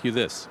just ask you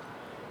this.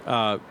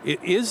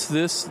 Is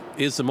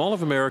the Mall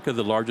of America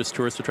the largest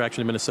tourist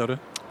attraction in Minnesota?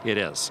 It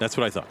is. That's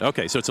what I thought.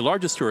 Okay, so it's the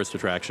largest tourist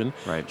attraction.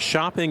 Right.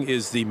 Shopping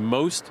is the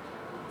most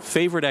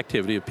favorite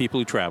activity of people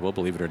who travel,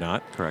 believe it or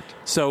not. Correct.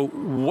 So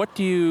where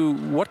do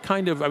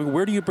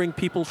you bring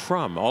people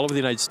from? All over the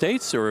United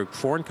States or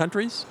foreign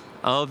countries?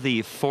 Of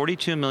the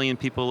 42 million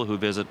people who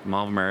visit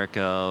Mall of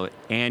America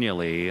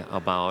annually,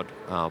 about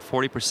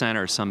 40%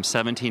 or some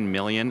 17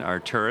 million are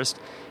tourists,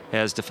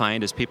 as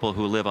defined as people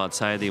who live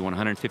outside the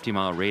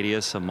 150-mile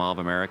radius of Mall of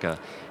America,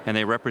 and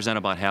they represent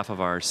about half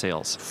of our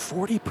sales.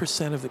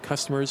 40% of the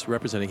customers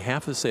representing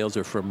half of the sales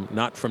are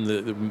not from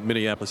the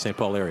Minneapolis-St.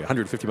 Paul area,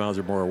 150 miles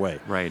or more away.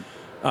 Right.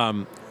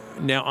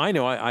 Now, I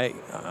know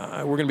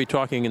we're going to be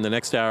talking in the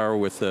next hour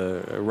with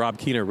Rob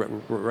Keener,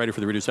 writer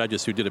for the Reader's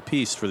Digest, who did a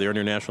piece for their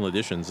international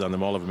editions on the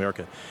Mall of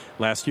America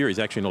last year. He's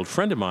actually an old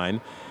friend of mine.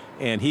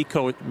 And he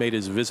made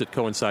his visit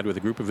coincide with a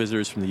group of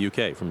visitors from the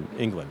UK, from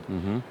England.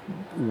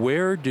 Mm-hmm.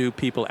 Where do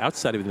people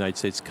outside of the United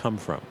States come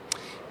from?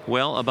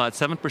 Well, about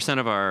 7%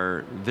 of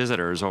our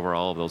visitors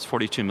overall, of those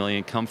 42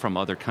 million, come from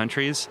other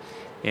countries.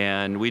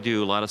 And we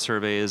do a lot of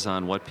surveys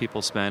on what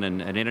people spend.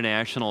 And an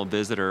international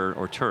visitor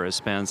or tourist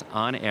spends,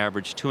 on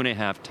average,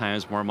 2.5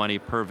 times more money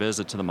per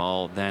visit to the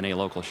mall than a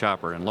local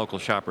shopper. And local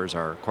shoppers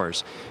are, of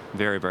course,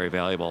 very, very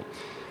valuable.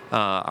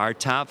 Our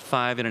top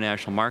 5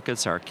 international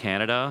markets are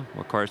Canada.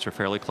 Of course, we're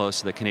fairly close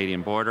to the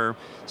Canadian border,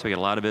 so we get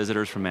a lot of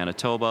visitors from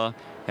Manitoba.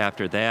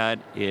 After that,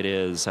 it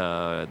is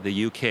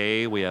the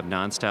UK. We have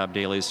nonstop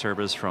daily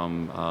service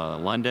from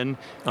London.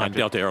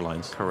 Delta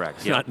Airlines.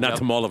 Correct. Not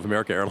the Mall of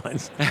America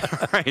Airlines.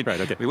 Right.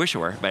 Right. Okay. We wish it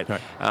were. But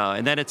right.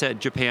 And then it's at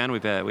Japan.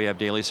 We have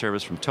daily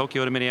service from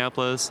Tokyo to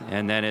Minneapolis,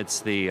 and then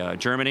it's the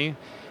Germany.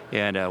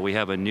 And we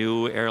have a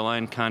new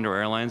airline, Condor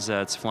Airlines,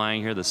 that's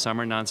flying here this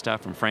summer nonstop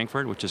from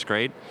Frankfurt, which is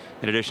great.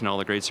 In addition to all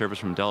the great service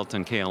from Delta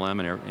and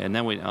KLM, and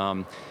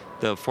then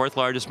the fifth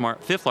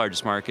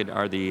largest market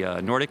are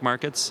the Nordic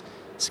markets,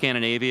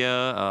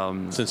 Scandinavia.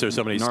 Since there's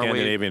so many Norway,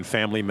 Scandinavian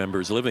family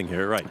members living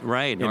here, right?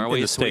 Right. Norway,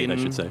 in the Sweden, state,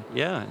 I should say.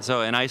 Yeah.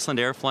 So, and Iceland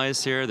Air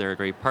flies here. They're a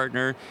great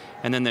partner.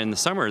 And then in the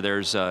summer,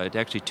 there's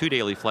actually 2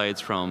 daily flights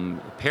from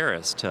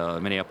Paris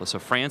to Minneapolis. So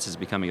France is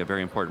becoming a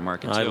very important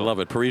market, too. I love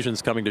it.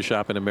 Parisians coming to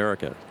shop in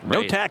America. No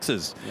Right.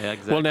 taxes. Yeah,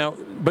 exactly. Well, now,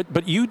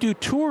 but you do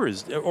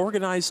tours,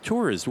 organized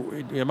tours.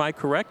 Am I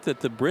correct that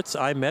the Brits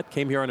I met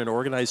came here on an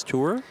organized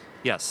tour?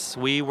 Yes.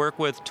 We work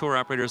with tour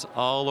operators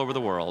all over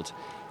the world.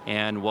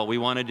 And what we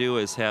want to do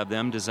is have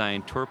them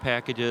design tour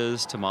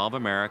packages to Mall of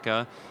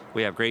America.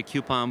 We have great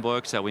coupon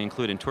books that we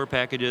include in tour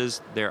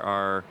packages. There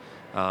are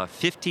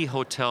 50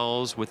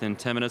 hotels within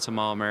 10 minutes of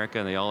Mall of America,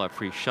 and they all have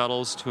free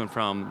shuttles to and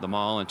from the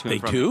mall and to and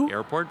from the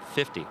airport.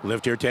 50.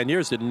 Lived here 10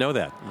 years, didn't know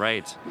that.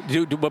 Right.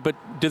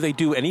 But do they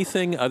do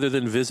anything other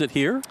than visit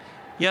here?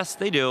 Yes,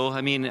 they do.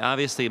 I mean,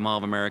 obviously, Mall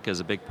of America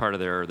is a big part of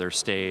their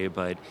stay,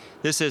 but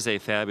this is a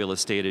fabulous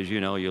state. As you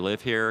know, you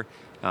live here.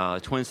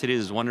 Twin Cities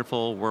is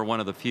wonderful. We're one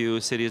of the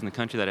few cities in the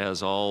country that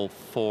has all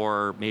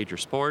 4 major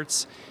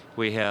sports.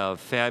 We have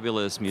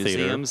fabulous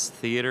museums,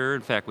 theater.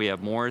 In fact, we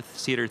have more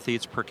theater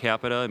seats per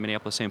capita in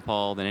Minneapolis-St.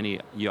 Paul than any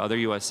other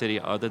U.S. city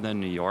other than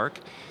New York.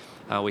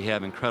 We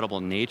have incredible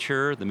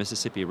nature. The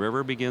Mississippi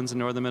River begins in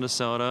northern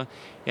Minnesota.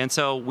 And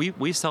so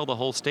we sell the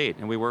whole state,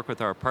 and we work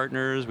with our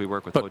partners. We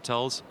work with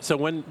hotels. So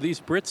when these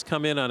Brits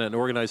come in on an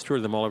organized tour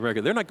to the Mall of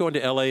America, they're not going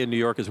to L.A. and New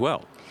York as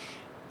well?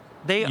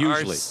 They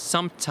Usually. are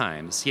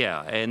sometimes,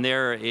 yeah, and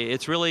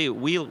it's really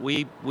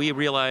we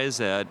realize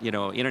that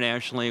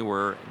internationally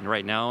we're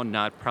right now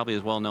not probably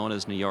as well known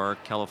as New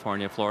York,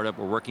 California, Florida.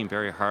 We're working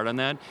very hard on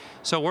that,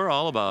 so we're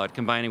all about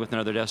combining with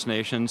another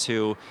destination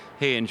to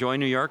enjoy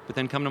New York, but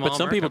then come to Mall of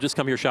America. But some people just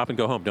come here, shop, and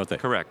go home, don't they?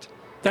 Correct.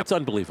 That's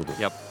unbelievable.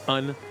 Yep.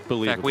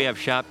 Unbelievable. In fact, we have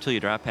shop till you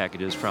drop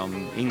packages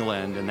from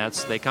England, and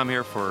they come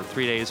here for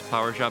 3 days,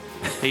 Power Shop.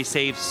 They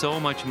save so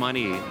much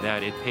money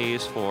that it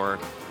pays for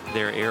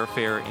their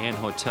airfare and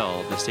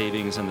hotel, the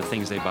savings and the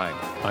things they buy.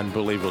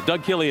 Unbelievable.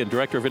 Doug Killian,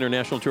 Director of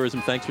International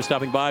Tourism, thanks for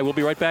stopping by. We'll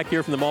be right back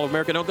here from the Mall of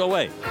America. Don't go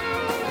away.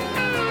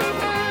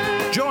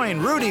 Join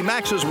Rudy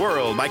Maxa's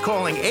World by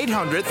calling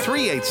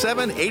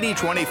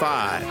 800-387-8025.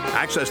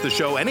 Access the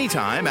show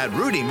anytime at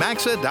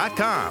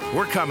rudymaxa.com.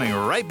 We're coming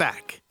right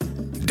back.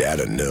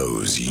 Data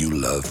knows you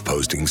love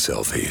posting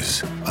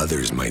selfies.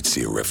 Others might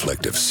see a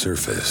reflective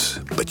surface,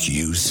 but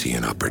you see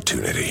an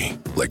opportunity.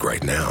 Like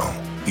right now,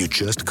 you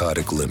just caught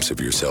a glimpse of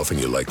yourself and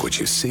you like what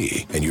you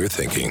see, and you're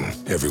thinking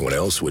everyone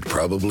else would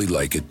probably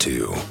like it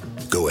too.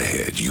 Go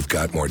ahead, you've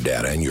got more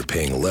data and you're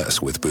paying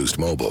less with Boost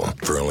Mobile.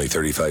 For only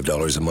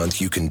 $35 a month,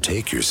 you can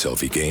take your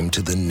selfie game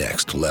to the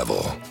next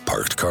level.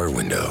 Parked car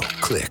window,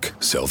 click,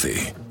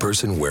 selfie.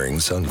 Person wearing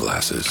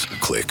sunglasses,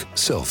 click,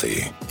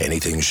 selfie.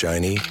 Anything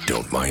shiny?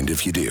 Don't mind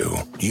if you do.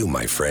 You,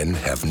 my friend,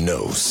 have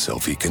no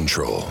selfie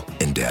control.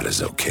 And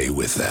Data's okay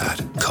with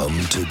that. Come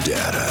to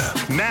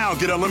Data. Now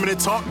get unlimited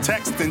talk,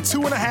 text, and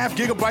 2.5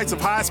 gigabytes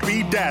of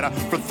high-speed data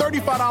for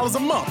 $35 a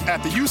month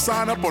after you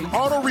sign up on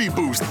Auto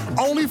Reboost,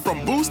 only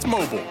from Boost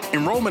Mobile.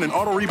 Enrollment in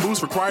Auto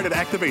Reboost required at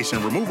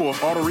activation. Removal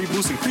of Auto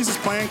Reboost increases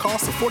plan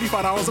cost to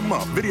 $45 a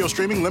month. Video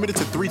streaming limited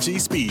to 3G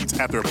speeds.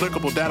 After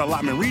applicable data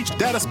allotment reached,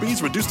 data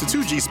speeds reduced to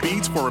 2G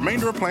speeds for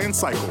remainder of plan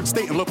cycle.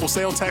 State and local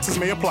sales taxes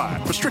may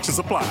apply. Restrictions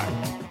apply.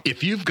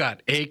 If you've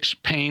got aches,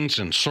 pains,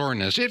 and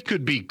soreness, it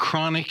could be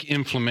chronic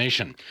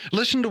inflammation.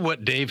 Listen to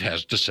what Dave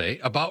has to say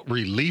about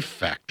Relief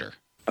Factor.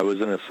 I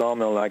was in a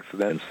sawmill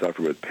accident and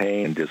suffered with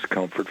pain and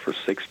discomfort for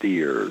 60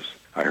 years.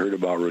 I heard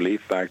about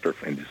Relief Factor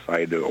and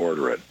decided to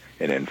order it.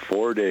 And in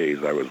 4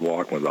 days, I was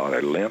walking without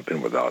a limp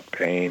and without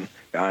pain.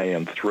 I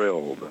am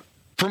thrilled.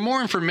 For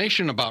more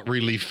information about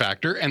Relief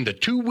Factor and the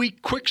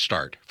 2-week quick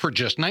start for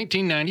just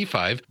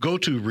 $19.95, go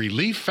to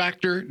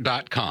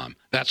ReliefFactor.com.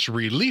 That's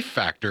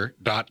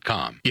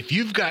ReliefFactor.com. If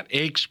you've got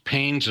aches,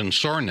 pains, and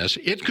soreness,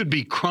 it could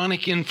be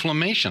chronic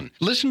inflammation.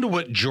 Listen to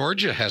what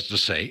Georgia has to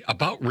say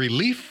about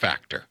Relief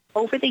Factor.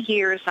 Over the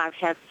years, I've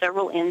had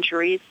several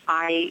injuries.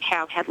 I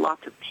have had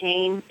lots of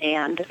pain,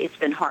 and it's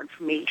been hard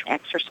for me to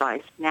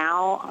exercise.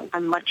 Now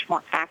I'm much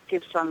more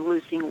active, so I'm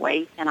losing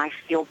weight, and I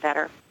feel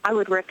better. I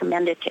would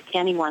recommend it to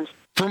anyone.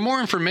 For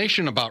more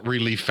information about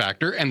Relief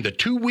Factor and the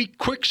 2-week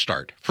quick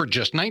start for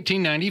just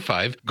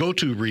 $19.95, go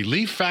to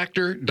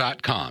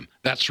ReliefFactor.com.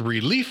 That's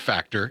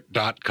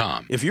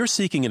ReliefFactor.com. If you're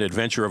seeking an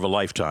adventure of a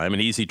lifetime, an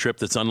easy trip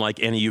that's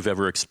unlike any you've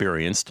ever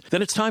experienced,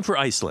 then it's time for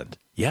Iceland.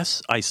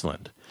 Yes,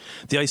 Iceland.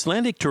 The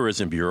Icelandic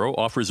Tourism Bureau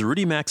offers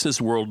Rudy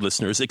Maxa's World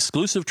listeners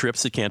exclusive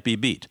trips that can't be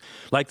beat,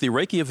 like the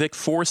Reykjavik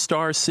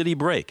 4-star city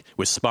break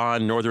with spa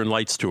and Northern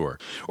Lights tour,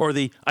 or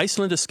the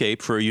Iceland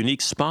Escape for a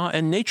unique spa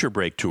and nature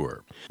break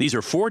tour. These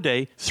are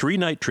 4-day,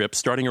 3-night trips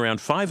starting around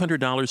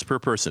 $500 per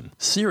person.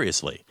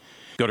 Seriously.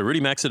 Go to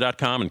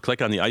rudymaxa.com and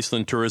click on the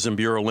Iceland Tourism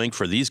Bureau link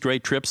for these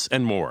great trips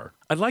and more.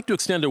 I'd like to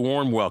extend a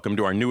warm welcome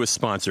to our newest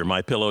sponsor,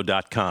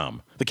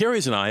 MyPillow.com. The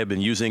Carries and I have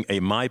been using a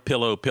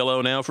MyPillow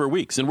pillow now for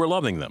weeks, and we're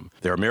loving them.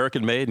 They're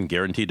American-made and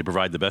guaranteed to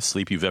provide the best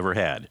sleep you've ever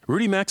had.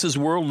 Rudy Maxa's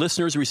World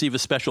listeners receive a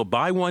special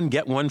buy one,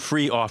 get one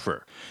free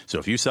offer. So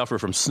if you suffer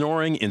from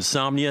snoring,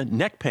 insomnia,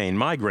 neck pain,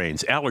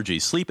 migraines,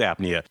 allergies, sleep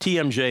apnea,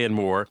 TMJ, and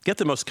more, get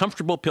the most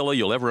comfortable pillow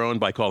you'll ever own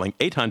by calling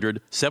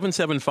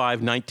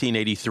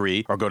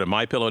 800-775-1983 or go to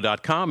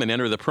MyPillow.com and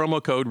enter the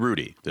promo code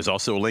Rudy. There's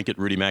also a link at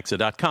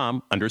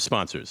rudymaxa.com under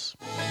sponsors.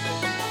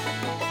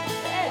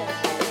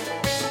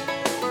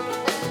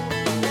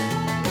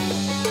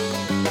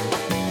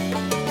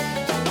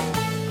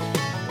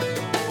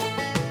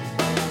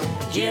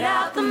 Get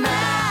out the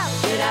map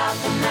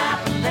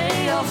and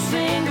lay your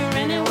finger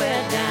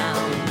anywhere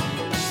down.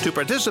 To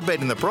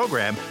participate in the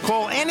program,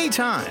 call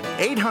anytime,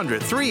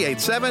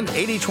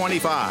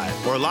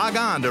 800-387-8025, or log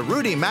on to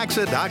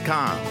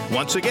rudymaxa.com.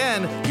 Once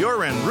again,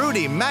 you're in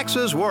Rudy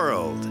Maxa's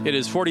World. It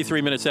is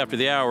 43 minutes after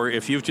the hour.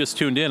 If you've just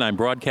tuned in, I'm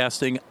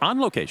broadcasting on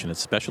location.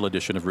 It's a special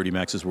edition of Rudy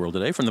Maxa's World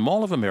today from the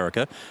Mall of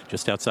America,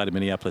 just outside of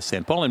Minneapolis,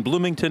 St. Paul, in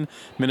Bloomington,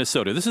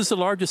 Minnesota. This is the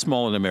largest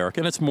mall in America,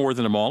 and it's more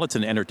than a mall. It's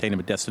an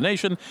entertainment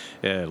destination,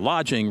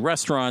 lodging,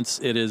 restaurants.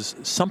 It is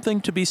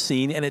something to be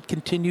seen, and it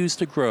continues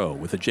to grow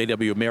with the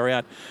JW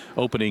Marriott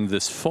opening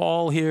this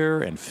fall here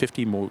and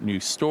 50 more new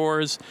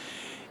stores.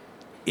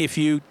 If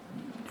you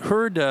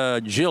heard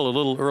Jill a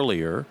little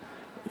earlier,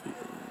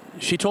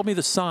 she told me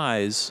the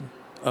size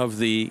of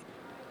the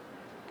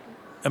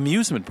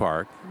amusement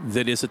park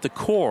that is at the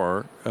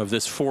core of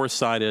this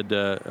 4-sided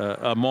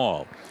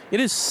mall. It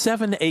is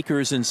 7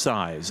 acres in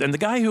size, and the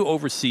guy who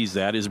oversees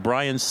that is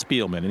Brian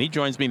Spielman, and he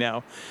joins me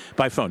now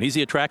by phone. He's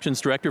the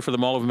attractions director for the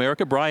Mall of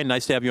America. Brian,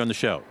 nice to have you on the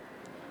show.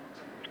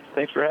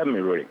 Thanks for having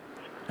me, Rudy.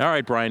 All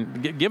right,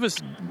 Brian,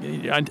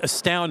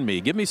 astound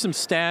me. Give me some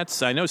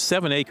stats. I know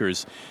 7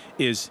 acres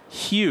is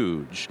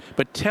huge,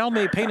 but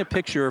paint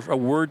a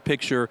word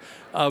picture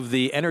of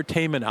the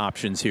entertainment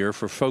options here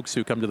for folks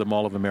who come to the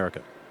Mall of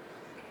America.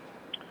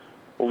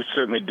 Well, we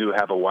certainly do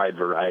have a wide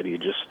variety.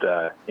 Just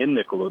in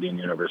Nickelodeon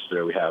Universe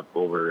there, we have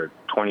over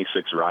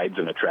 26 rides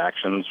and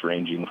attractions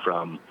ranging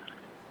from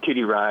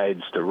kiddie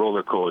rides to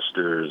roller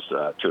coasters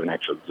to an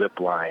actual zip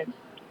line.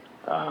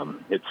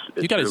 It's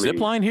you got really a zip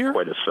line here?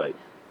 Quite a sight.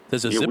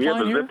 There's a zip we line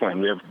have a here? zip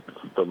line. We have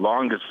the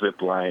longest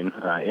zip line,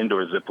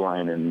 indoor zip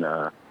line in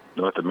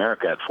North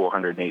America at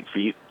 408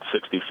 feet,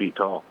 60 feet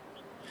tall.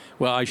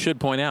 Well, I should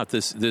point out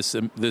this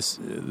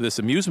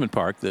amusement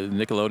park, the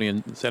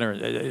Nickelodeon Center,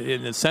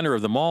 in the center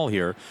of the mall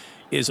here,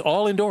 is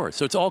all indoors.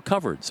 So it's all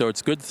covered. So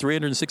it's good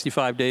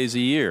 365 days a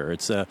year.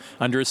 It's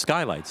under a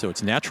skylight. So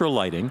it's natural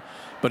lighting,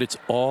 but it's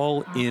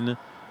all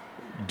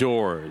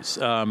indoors.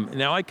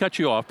 Now, I cut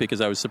you off because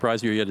I was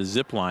surprised you had a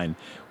zip line.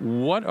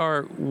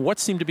 What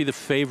seem to be the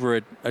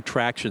favorite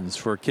attractions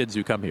for kids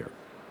who come here?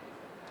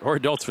 Or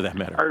adults, for that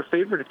matter. Our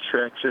favorite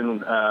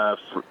attraction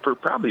for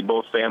probably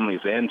both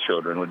families and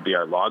children would be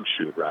our log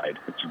chute ride.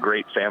 It's a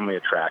great family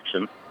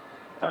attraction.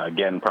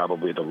 Again,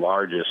 probably the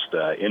largest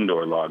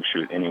indoor log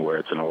chute anywhere.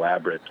 It's an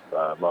elaborate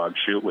log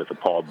chute with a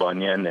Paul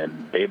Bunyan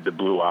and Babe the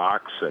Blue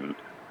Ox and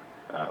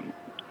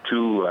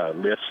 2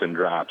 lifts and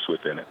drops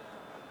within it.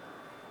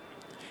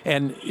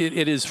 And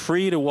it is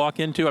free to walk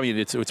into. I mean,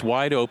 it's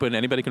wide open.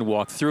 Anybody can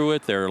walk through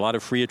it. There are a lot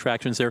of free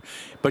attractions there.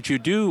 But you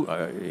do,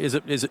 is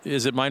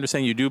it my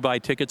understanding you do buy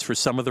tickets for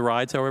some of the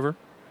rides, however?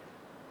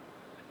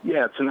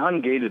 Yeah, it's an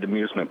ungated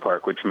amusement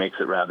park, which makes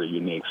it rather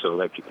unique. So,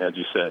 like as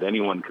you said,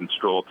 anyone can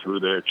stroll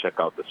through there, check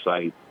out the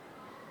site.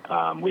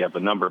 We have a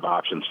number of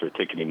options for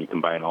ticketing. You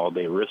can buy an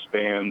all-day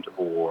wristband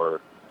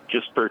or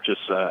just purchase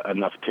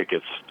enough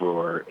tickets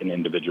for an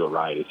individual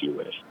ride if you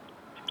wish.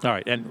 All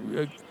right,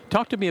 and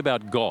talk to me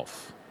about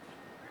golf.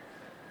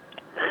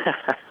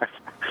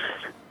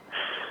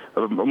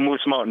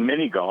 Moose Mountain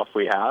Mini Golf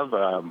we have.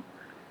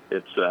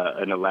 It's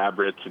an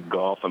elaborate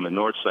golf on the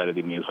north side of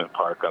the amusement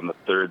park on the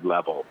 3rd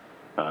level,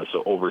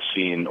 so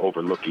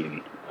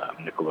overlooking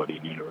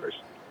Nickelodeon Universe.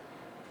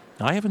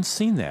 I haven't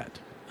seen that.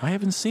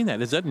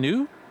 Is that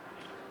new?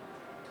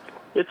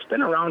 It's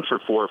been around for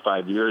 4 or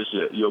 5 years.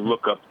 You'll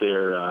look up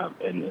there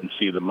and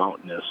see the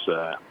mountainous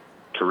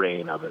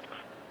terrain of it.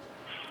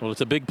 Well,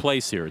 it's a big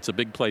place here.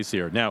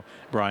 Now,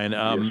 Brian,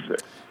 yes,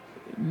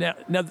 Now,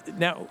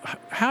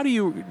 how do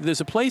you?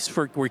 There's a place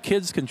where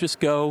kids can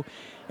just go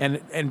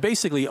and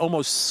basically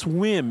almost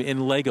swim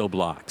in Lego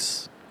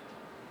blocks.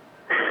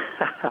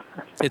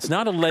 It's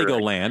not a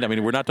Legoland. I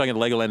mean, we're not talking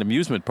Legoland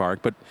amusement park,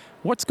 but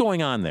what's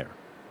going on there?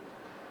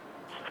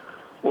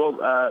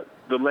 Well,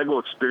 the Lego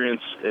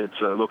experience,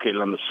 it's located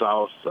on the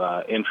south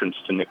entrance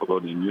to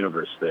Nickelodeon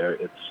Universe there.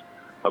 It's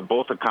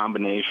both a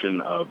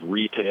combination of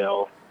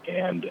retail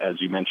and,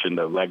 as you mentioned,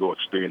 a Lego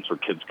experience where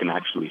kids can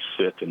actually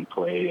sit and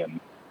play and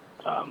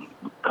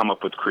come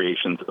up with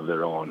creations of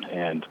their own.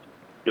 And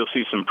you'll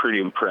see some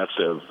pretty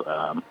impressive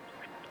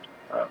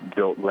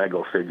built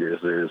Lego figures.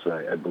 There's,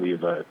 I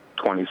believe, a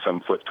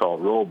 20-some foot tall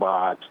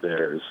robot.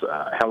 There's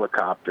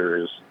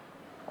helicopters.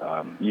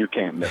 You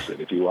can't miss it.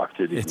 If you walk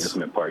through the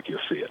amusement park, you'll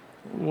see it.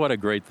 What a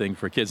great thing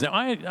for kids. Now,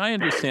 I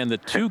understand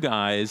that 2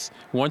 guys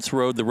once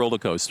rode the roller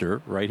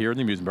coaster right here in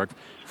the amusement park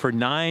for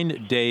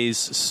 9 days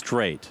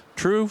straight.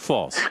 True,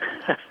 false?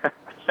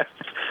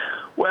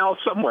 Well,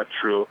 somewhat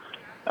true.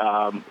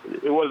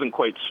 It wasn't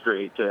quite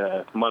straight.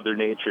 Mother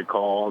Nature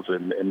calls,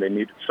 and they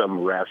needed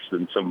some rest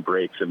and some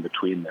breaks in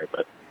between there.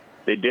 But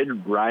they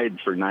did ride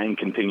for 9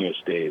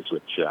 continuous days,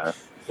 which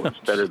was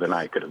better than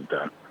I could have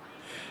done.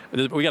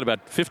 We got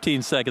about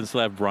 15 seconds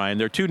left, Brian.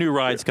 There are 2 new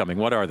rides coming.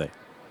 What are they?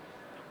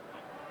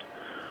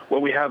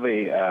 Well, we have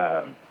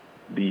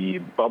the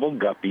Bubble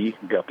Guppy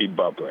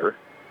Bubbler,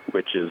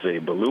 which is a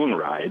balloon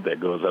ride that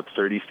goes up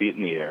 30 feet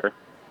in the air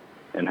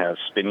and has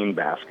spinning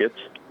baskets.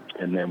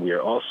 And then we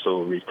are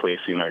also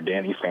replacing our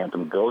Danny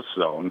Phantom Ghost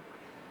Zone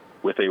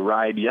with a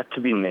ride yet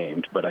to be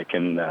named, but I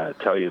can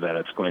tell you that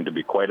it's going to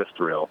be quite a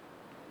thrill.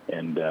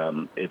 And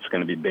it's going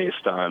to be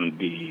based on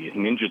the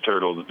Ninja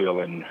Turtles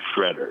villain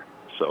Shredder.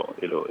 So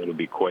it'll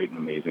be quite an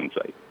amazing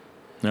sight.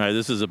 All right,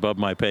 this is above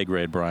my pay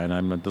grade, Brian.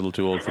 I'm a little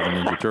too old for the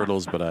Ninja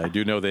Turtles, but I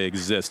do know they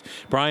exist.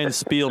 Brian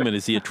Spielman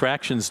is the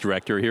attractions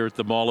director here at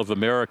the Mall of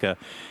America,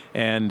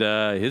 and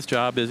his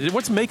job is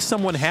what makes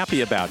someone happy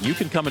about. You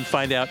can come and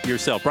find out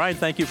yourself. Brian,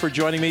 thank you for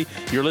joining me.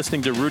 You're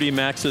listening to Rudy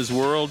Maxa's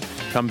World.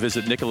 Come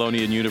visit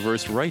Nickelodeon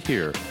Universe right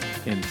here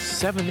in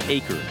 7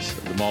 acres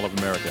of the Mall of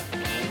America.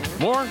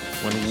 More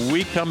when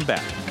we come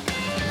back.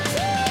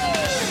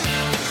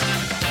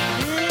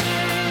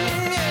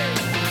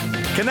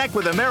 Connect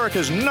with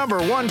America's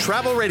 #1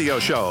 travel radio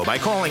show by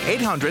calling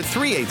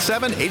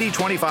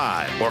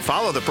 800-387-8025 or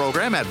follow the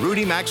program at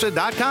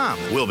rudymaxa.com.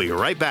 We'll be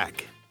right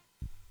back.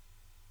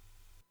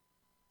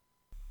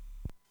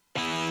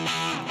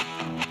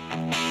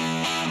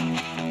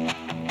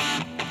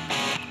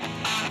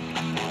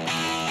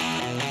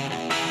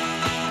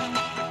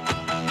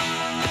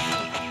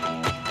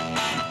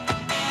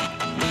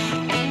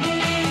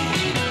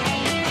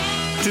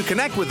 To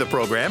connect with the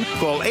program,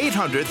 call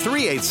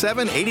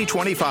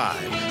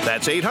 800-387-8025.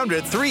 That's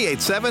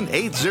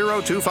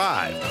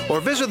 800-387-8025. Or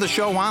visit the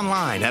show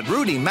online at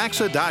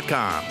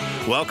rudymaxa.com.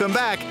 Welcome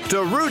back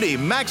to Rudy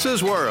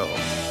Maxa's World.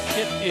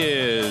 It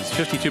is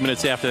 52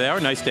 minutes after the hour.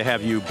 Nice to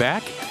have you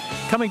back.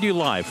 Coming to you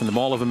live from the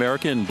Mall of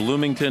America in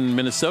Bloomington,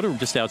 Minnesota. We're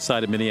just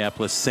outside of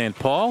Minneapolis, St.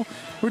 Paul.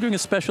 We're doing a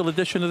special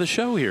edition of the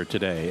show here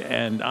today,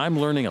 and I'm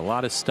learning a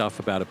lot of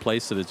stuff about a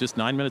place that is just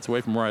 9 minutes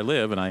away from where I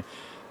live, and I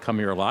come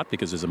here a lot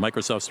because there's a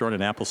Microsoft store and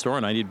an Apple store,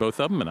 and I need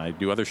both of them, and I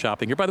do other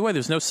shopping here. By the way,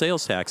 there's no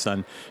sales tax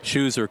on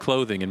shoes or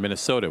clothing in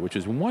Minnesota, which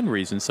is one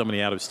reason so many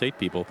out-of-state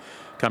people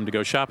come to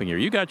go shopping here.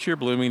 You got your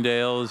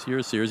Bloomingdale's,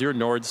 your Sears, your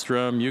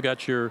Nordstrom, you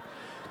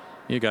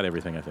got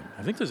everything, I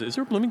think. Is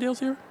there Bloomingdale's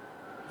here?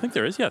 I think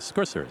there is. Yes, of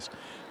course there is.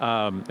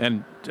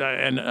 And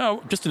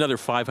just another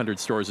 500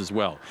 stores as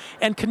well.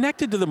 And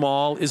connected to the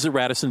mall is the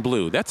Radisson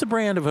Blu. That's a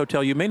brand of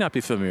hotel you may not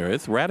be familiar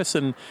with.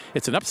 Radisson,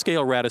 it's an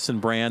upscale Radisson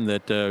brand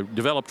that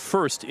developed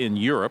first in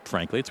Europe,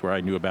 frankly. It's where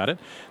I knew about it.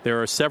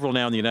 There are several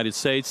now in the United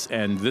States,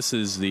 and this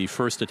is the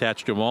first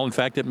attached to a mall. In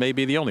fact, it may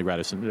be the only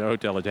Radisson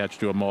hotel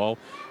attached to a mall.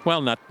 Well,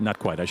 not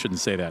quite. I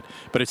shouldn't say that.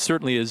 But it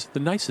certainly is the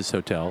nicest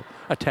hotel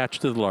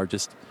attached to the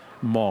largest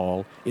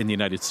mall in the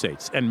United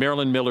States. And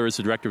Marilyn Miller is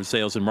the Director of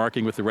Sales and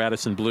Marketing with the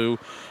Radisson Blu.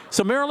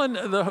 So, Marilyn,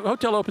 the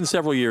hotel opened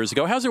several years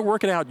ago. How's it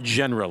working out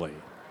generally?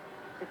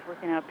 It's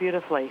working out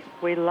beautifully.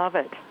 We love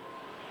it.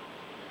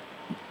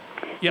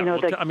 Yeah,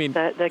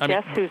 the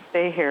guests who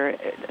stay here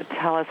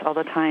tell us all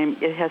the time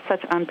it has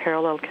such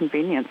unparalleled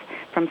convenience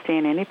from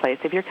staying any place.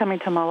 If you're coming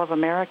to Mall of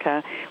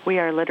America, we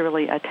are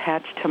literally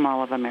attached to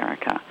Mall of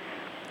America.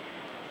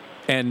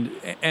 And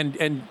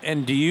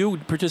do you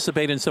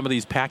participate in some of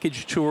these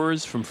package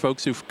tours from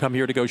folks who've come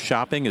here to go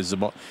shopping? Is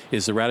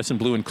the Radisson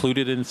Blu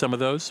included in some of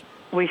those?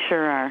 We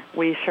sure are.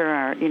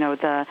 You know,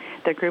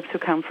 the groups who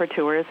come for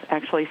tours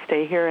actually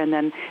stay here, and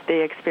then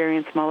they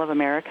experience Mall of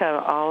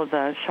America, all of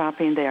the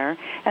shopping there,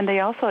 and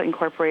they also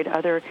incorporate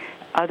other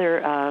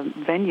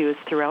venues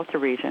throughout the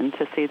region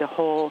to see the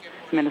whole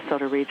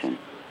Minnesota region.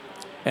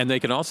 And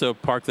they can also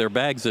park their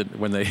bags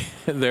when they're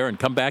there and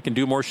come back and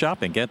do more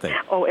shopping, can't they?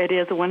 Oh, it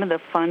is. One of the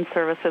fun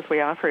services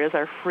we offer is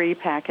our free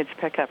package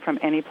pickup from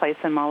any place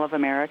in Mall of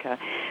America.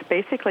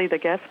 Basically, the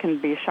guests can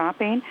be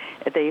shopping.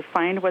 They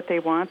find what they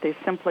want. They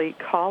simply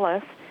call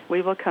us.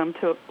 We will come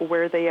to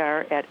where they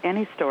are at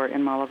any store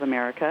in Mall of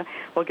America.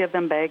 We'll give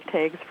them bag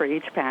tags for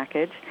each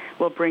package.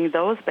 We'll bring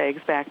those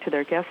bags back to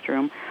their guest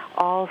room,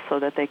 all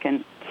so that they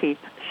can keep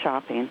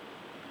shopping.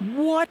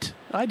 What?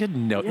 I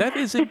didn't know. That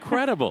is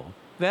incredible.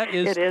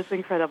 It is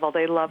incredible.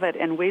 They love it,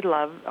 and we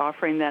love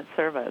offering that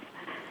service.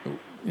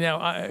 Now,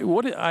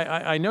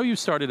 I know you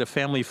started a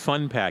family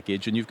fun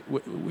package, and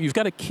you've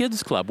got a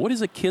kids club. What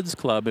is a kids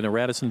club in a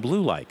Radisson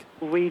Blu like?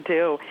 We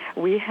do.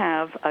 We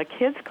have a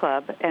kids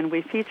club, and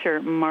we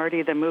feature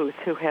Marty the Moose,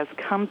 who has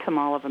come to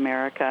Mall of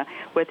America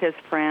with his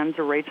friends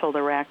Rachel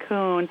the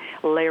Raccoon,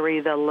 Larry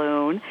the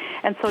Loon.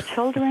 And so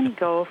children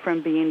go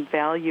from being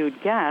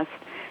valued guests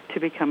to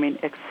becoming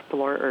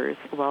explorers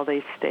while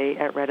they stay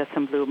at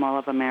Radisson Blu Mall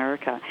of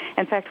America.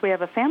 In fact, we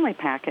have a family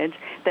package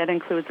that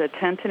includes a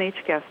tent in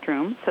each guest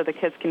room, so the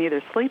kids can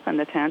either sleep in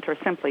the tent or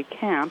simply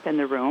camp in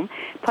the room,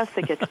 plus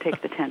they get to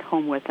take the tent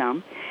home with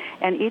them.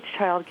 And each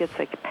child gets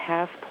a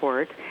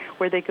passport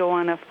where they go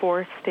on a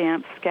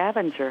 4-stamp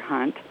scavenger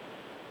hunt,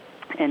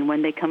 and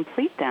when they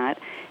complete that,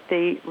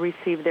 they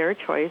receive their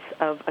choice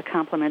of a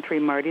complimentary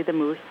Marty the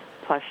Moose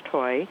plush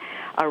toy,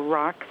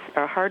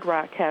 a Hard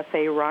Rock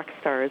Cafe Rock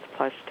Stars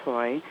plush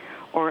toy,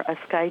 or a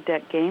Sky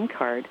Deck game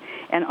card.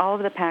 And all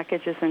of the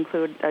packages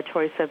include a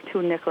choice of 2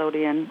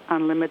 Nickelodeon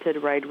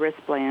Unlimited Ride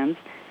wristbands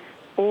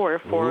or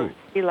 4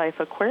 Sea Life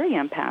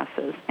Aquarium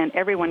passes, and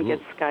everyone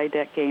gets Sky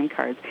Deck game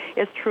cards.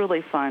 It's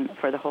truly fun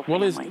for the whole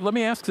family. Well, let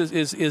me ask: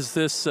 is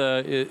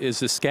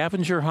the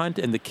scavenger hunt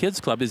and the kids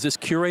club, is this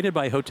curated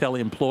by hotel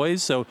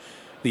employees? So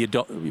the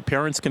adult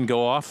parents can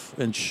go off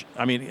and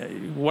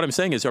what I'm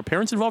saying is, are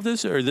parents involved in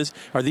this, or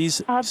are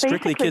these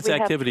strictly kids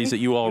activities that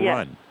you all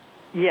run?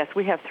 Yes,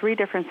 we have 3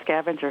 different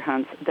scavenger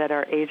hunts that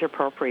are age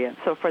appropriate.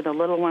 So for the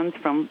little ones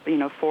from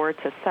 4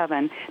 to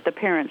 7, the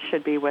parents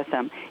should be with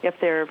them. If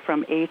they're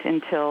from 8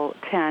 until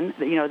 10,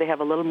 they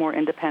have a little more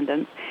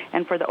independence.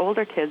 And for the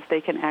older kids,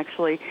 they can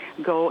actually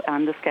go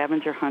on the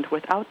scavenger hunt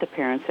without the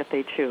parents if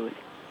they choose.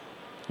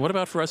 What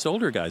about for us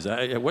older guys?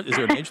 Is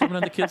there an age limit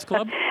on the kids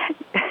club?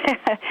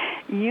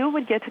 You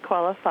would get to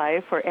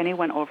qualify for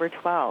anyone over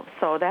 12.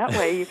 So that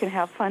way you can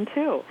have fun,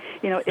 too.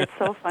 It's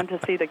so fun to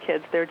see the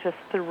kids. They're just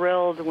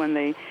thrilled when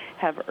they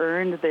have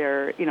earned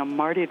their,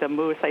 Marty the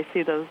Moose. I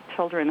see those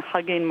children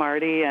hugging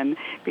Marty and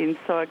being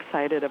so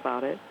excited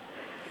about it.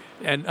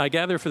 And I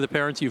gather for the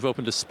parents, you've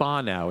opened a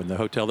spa now in the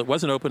hotel that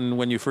wasn't open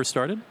when you first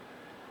started?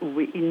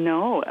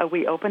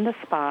 We opened a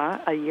spa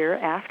a year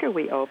after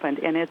we opened,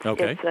 and it's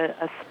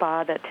a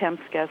spa that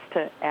tempts guests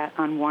to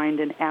unwind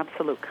in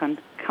absolute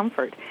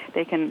comfort.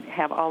 They can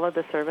have all of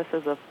the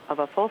services of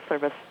a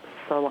full-service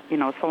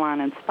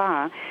salon and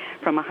spa,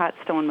 from a hot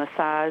stone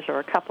massage or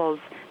a couples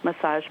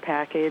massage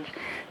package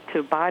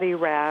to body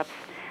wraps,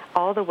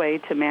 all the way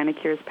to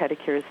manicures,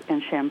 pedicures,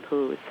 and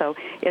shampoos. So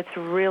it's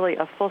really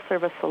a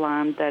full-service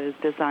salon that is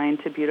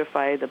designed to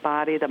beautify the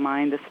body, the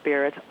mind, the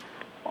spirit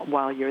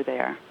while you're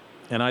there.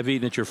 And I've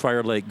eaten at your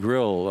Fire Lake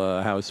Grill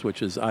house,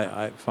 which is,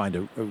 I find,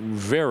 a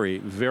very,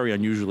 very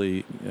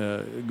unusually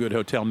good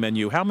hotel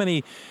menu.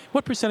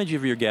 What percentage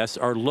of your guests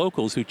are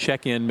locals who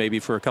check in maybe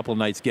for a couple of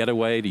nights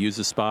getaway to use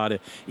the spa, to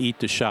eat,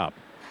 to shop?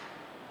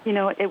 You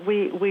know,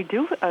 we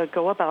do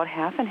go about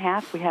half and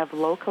half. We have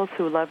locals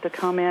who love to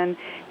come in,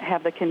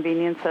 have the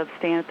convenience of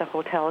staying at the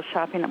hotel,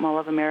 shopping at Mall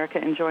of America,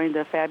 enjoying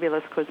the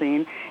fabulous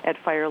cuisine at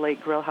Fire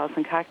Lake Grill House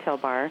and Cocktail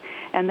Bar.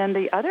 And then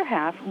the other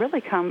half really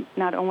come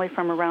not only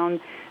from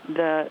around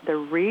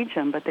the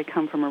region, but they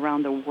come from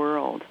around the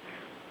world.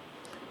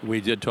 We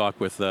did talk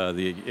with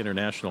the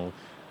international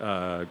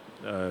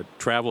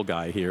travel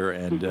guy here,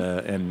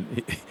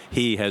 and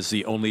he has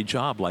the only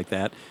job like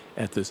that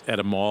at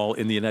a mall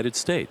in the United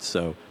States.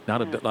 So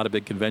not a lot of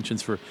big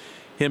conventions for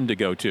him to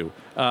go to.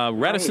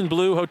 Radisson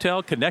Blu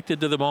Hotel,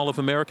 connected to the Mall of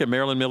America.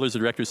 Marilyn Miller is the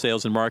Director of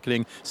Sales and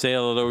Marketing. Say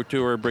hello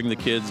to her, bring the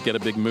kids, get a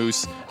big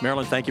moose.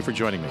 Marilyn, thank you for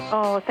joining me.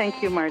 Oh,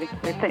 thank you, Marty.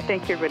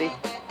 Thank you, everybody.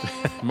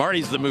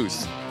 Marty's the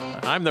moose.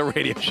 I'm the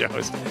radio show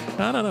host.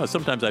 I don't know.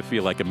 Sometimes I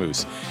feel like a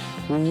moose.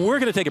 We're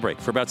going to take a break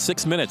for about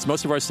 6 minutes.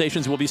 Most of our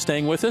stations will be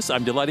staying with us.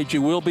 I'm delighted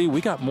you will be.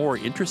 We got more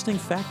interesting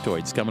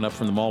factoids coming up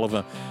from the Mall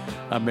of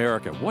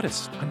America. What an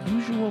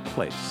unusual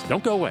place.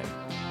 Don't go away.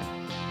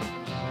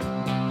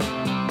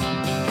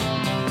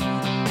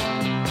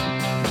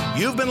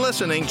 You've been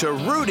listening to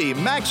Rudy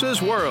Maxa's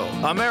World,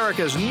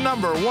 America's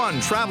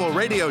 #1 travel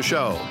radio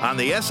show on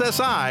the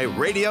SSI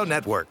Radio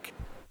Network.